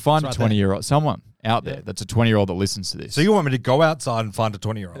right. So find a 20-year-old, someone out there that's a 20-year-old that listens to this. So you want me to go outside and find a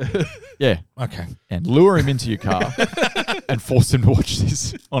 20-year-old? Yeah. Okay. And lure him into your car and force him to watch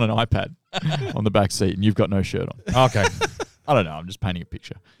this on an iPad on the back seat, and you've got no shirt on. Okay. I don't know. I'm just painting a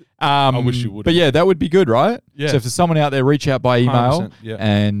picture. I wish you would. But yeah, that would be good, right? Yeah. So if there's someone out there, reach out by email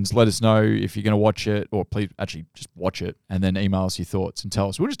and let us know if you're going to watch it, or please actually just watch it and then email us your thoughts and tell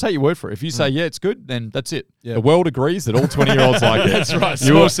us. We'll just take your word for it. If you say, yeah, it's good, then that's it. Yeah. The world agrees that all 20-year-olds like it. That's right.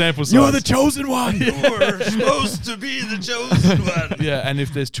 You're sample size. You're the chosen one. You're supposed to be the chosen one. Yeah, and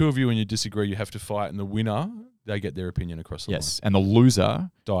if there's two of you and you disagree, you have to fight, and the winner they get their opinion across the Yes, and the loser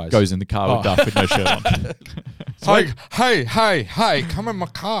line. Dies. goes in the car with Duff with no shirt on. Hey, come in my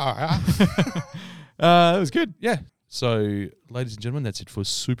car. Huh? That was good. Yeah. So, ladies and gentlemen, that's it for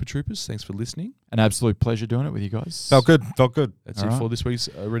Super Troopers. Thanks for listening. An absolute pleasure doing it with you guys. Felt good. That's All it right. for this week's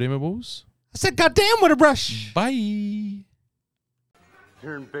Redeemables. I said, goddamn with a brush. Bye.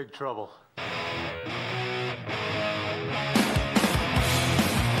 You're in big trouble.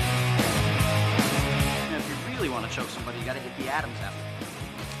 If you really want to choke somebody, you got to hit the Adam's apple.